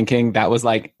remember thinking that was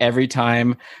like every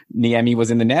time Niemi was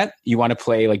in the net, you want to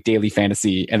play like daily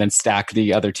fantasy and then stack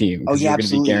the other team. Oh yeah, you're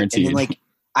absolutely. Be guaranteed. And then, like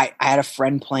I had a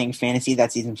friend playing fantasy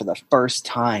that season for the first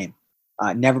time.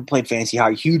 Never played fantasy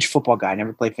hockey. Huge football guy.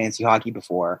 Never played fantasy hockey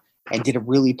before, and did a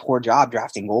really poor job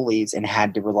drafting goalies and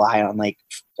had to rely on like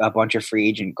a bunch of free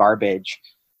agent garbage.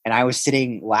 And I was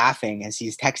sitting laughing as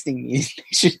he's texting me.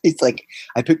 He's like,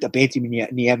 I picked up Antti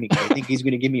Niemi. I think he's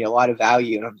going to give me a lot of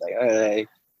value. And I'm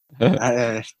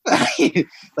like,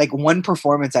 like one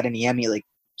performance at an Niemi like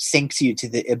sinks you to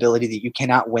the ability that you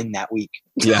cannot win that week.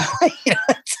 Yeah.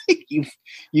 It's like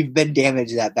you've been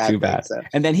damaged that bad. Too bad. So.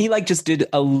 And then he like just did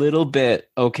a little bit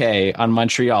okay on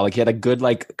Montreal. Like he had a good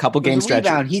like couple game stretch.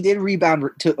 He did rebound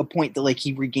to a point that like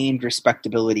he regained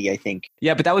respectability, I think.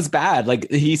 Yeah, but that was bad.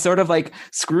 Like he sort of like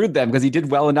screwed them because he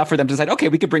did well enough for them to decide, okay,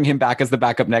 we could bring him back as the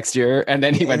backup next year. And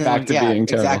then he went back to being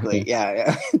terrible. Exactly.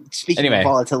 Yeah. Speaking of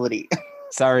volatility.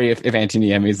 Sorry if Antti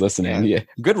Niemi is listening. Yeah.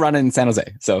 Good run in San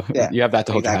Jose. So you have that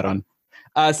to hold your hat on.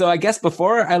 So I guess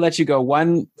before I let you go,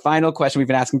 one final question we've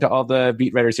been asking to all the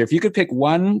beat writers here. If you could pick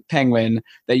one Penguin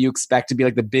that you expect to be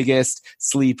like the biggest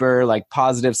sleeper, like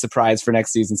positive surprise for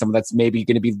next season, someone that's maybe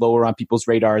going to be lower on people's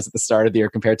radars at the start of the year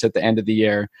compared to at the end of the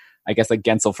year, I guess like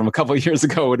Gensel from a couple of years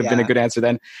ago would have been a good answer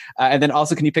then. And then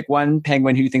also, can you pick one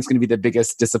Penguin who you think is going to be the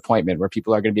biggest disappointment, where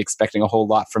people are going to be expecting a whole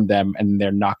lot from them and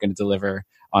they're not going to deliver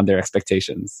on their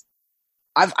expectations?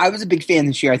 I was a big fan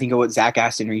this year, I think, of what Zach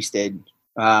Aston Reese did.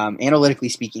 Analytically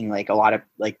speaking, like a lot of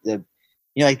like the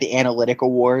analytic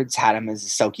awards had him as a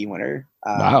Selke winner.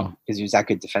 Wow. Because he was that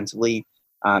good defensively.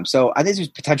 So I think there's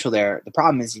potential there. The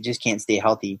problem is he just can't stay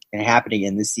healthy, and it happened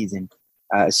again this season.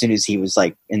 As soon as he was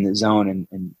like in the zone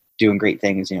and doing great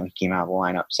things, he came out of the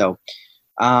lineup. So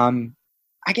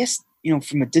I guess,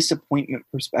 from a disappointment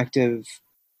perspective,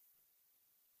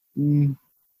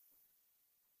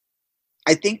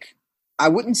 I think I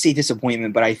wouldn't say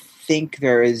disappointment, but I think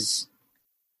there is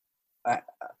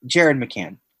Jared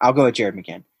McCann. I'll go with Jared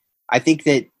McCann. I think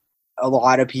that a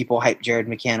lot of people hype Jared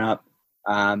McCann up.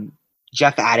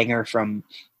 Jeff Attinger from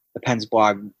the Pens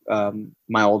blog,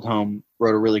 My Old Home,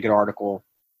 wrote a really good article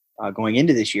going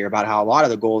into this year about how a lot of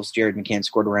the goals Jared McCann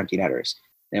scored were empty netters.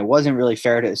 And it wasn't really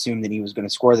fair to assume that he was going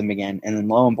to score them again. And then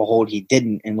lo and behold, he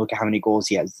didn't. And look at how many goals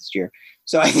he has this year.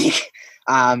 So I think,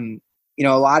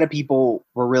 a lot of people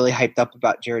were really hyped up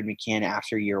about Jared McCann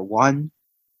after year one.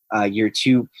 Year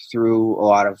two threw a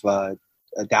lot of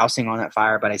dousing on that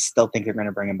fire, but I still think they're going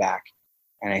to bring him back.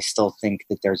 And I still think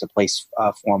that there's a place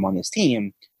for him on this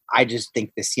team. I just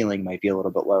think the ceiling might be a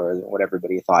little bit lower than what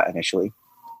everybody thought initially.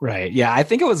 Right. Yeah. I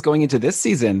think it was going into this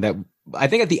season that I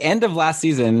think at the end of last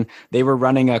season, they were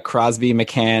running a Crosby,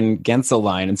 McCann, Gensel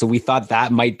line. And so we thought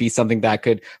that might be something that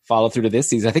could follow through to this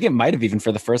season. I think it might have even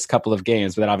for the first couple of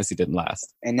games, but that obviously didn't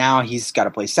last. And now he's got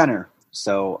to play center.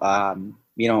 So,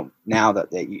 now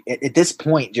that at this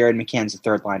point, Jared McCann's a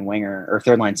third line winger or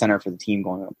third line center for the team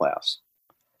going to the playoffs.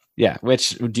 Yeah.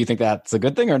 Which, do you think that's a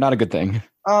good thing or not a good thing?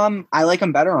 I like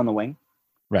him better on the wing.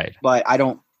 Right. But I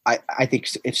think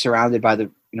if surrounded by the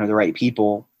right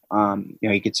people,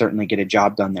 he could certainly get a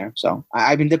job done there. So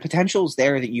I mean, the potential is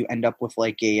there that you end up with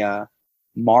like a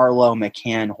Marlowe,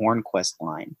 McCann, Hornquist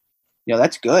line.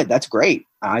 That's good. That's great.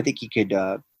 I think he could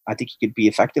be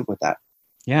effective with that.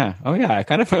 Yeah. Oh yeah. I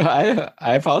apologize.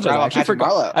 I forgot about Patrick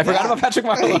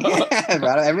Marleau.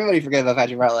 Yeah, everybody forget about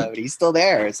Patrick Marleau, but he's still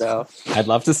there. So I'd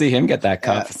love to see him get that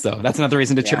cup. So that's another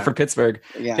reason to cheer for Pittsburgh.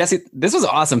 Yeah. Jesse, this was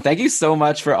awesome. Thank you so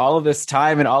much for all of this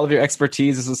time and all of your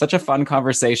expertise. This was such a fun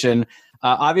conversation.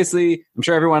 Obviously, I'm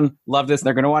sure everyone loved this.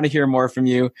 They're going to want to hear more from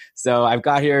you. So I've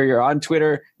got here, you're on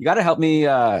Twitter. You got to help me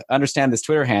understand this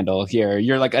Twitter handle here.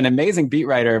 You're like an amazing beat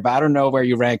writer, but I don't know where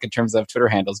you rank in terms of Twitter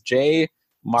handles. J.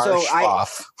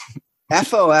 Marsh-Off.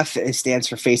 FOF stands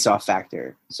for Face Off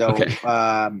Factor. So okay.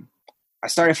 I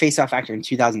started Face Off Factor in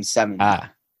 2007.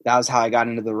 That was how I got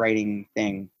into the writing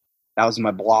thing. That was my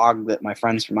blog that my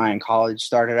friends from my college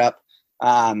started up,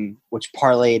 which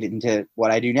parlayed into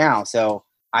what I do now. So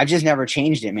I've just never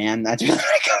changed it, man. That's really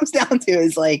what it comes down to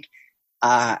is like,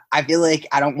 I feel like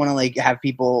I don't want to like have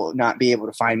people not be able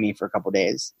to find me for a couple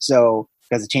days. So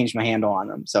because I changed my handle on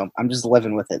them. So I'm just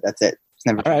living with it. That's it. It's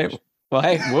never changed. All right. Well,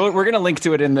 hey, we're going to link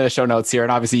to it in the show notes here.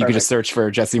 And obviously you can just search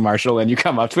for Jesse Marshall and you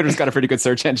come up. Twitter's got a pretty good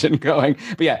search engine going.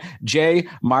 But yeah, J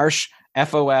Marsh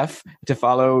FOF to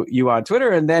follow you on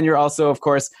Twitter. And then you're also, of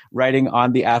course, writing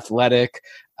on The Athletic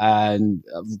and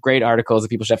great articles that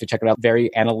people should have to check it out. Very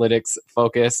analytics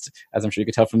focused, as I'm sure you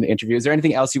could tell from the interview. Is there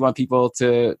anything else you want people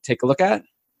to take a look at?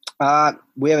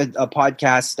 We have a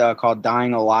podcast called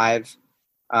Dying Alive,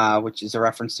 which is a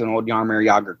reference to an old Jaromir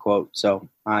Jagr quote. So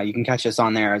you can catch us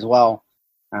on there as well,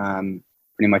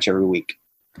 pretty much every week.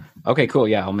 Okay, cool.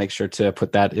 Yeah, I'll make sure to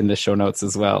put that in the show notes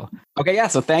as well. Okay, yeah,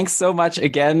 so thanks so much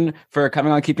again for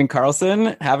coming on Keeping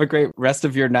Karlsson. Have a great rest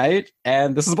of your night,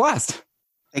 and this was a blast.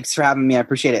 Thanks for having me. I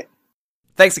appreciate it.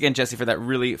 Thanks again, Jesse, for that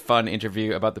really fun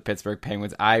interview about the Pittsburgh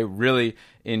Penguins. I really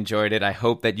enjoyed it. I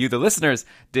hope that you, the listeners,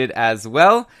 did as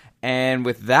well. And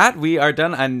with that, we are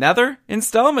done another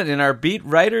installment in our Beat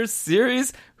Writers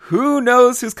series. Who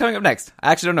knows who's coming up next?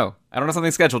 I actually don't know. I don't have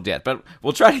something scheduled yet, but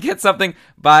we'll try to get something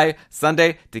by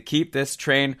Sunday to keep this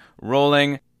train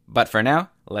rolling. But for now,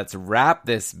 let's wrap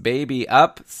this baby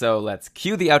up. So let's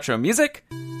cue the outro music,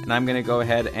 and I'm going to go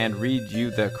ahead and read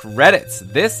you the credits.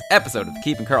 This episode of the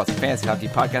Keeping Karlsson Fantasy Hockey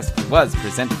Podcast was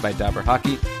presented by Dobber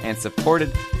Hockey and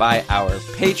supported by our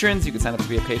patrons. You can sign up to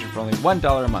be a patron for only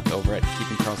 $1 a month over at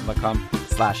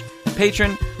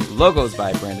keepingkarlsson.com/patron. Logos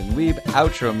by Brandon Weeb,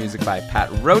 outro music by Pat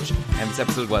Roach, and this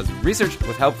episode was researched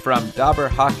with help from Dobber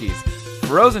Hockey's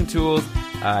Frozen Tools.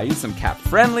 Use some Cap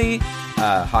Friendly,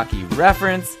 Hockey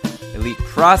Reference, Elite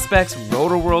Prospects,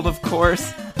 Roto-World, of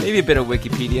course, maybe a bit of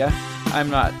Wikipedia. I'm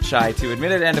not shy to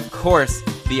admit it, and of course,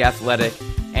 The Athletic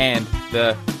and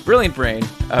the brilliant brain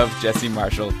of Jesse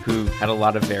Marshall, who had a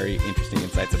lot of very interesting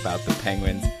insights about the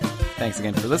Penguins. Thanks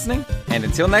again for listening, and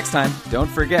until next time, don't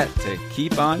forget to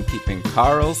keep on keeping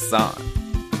Karlsson.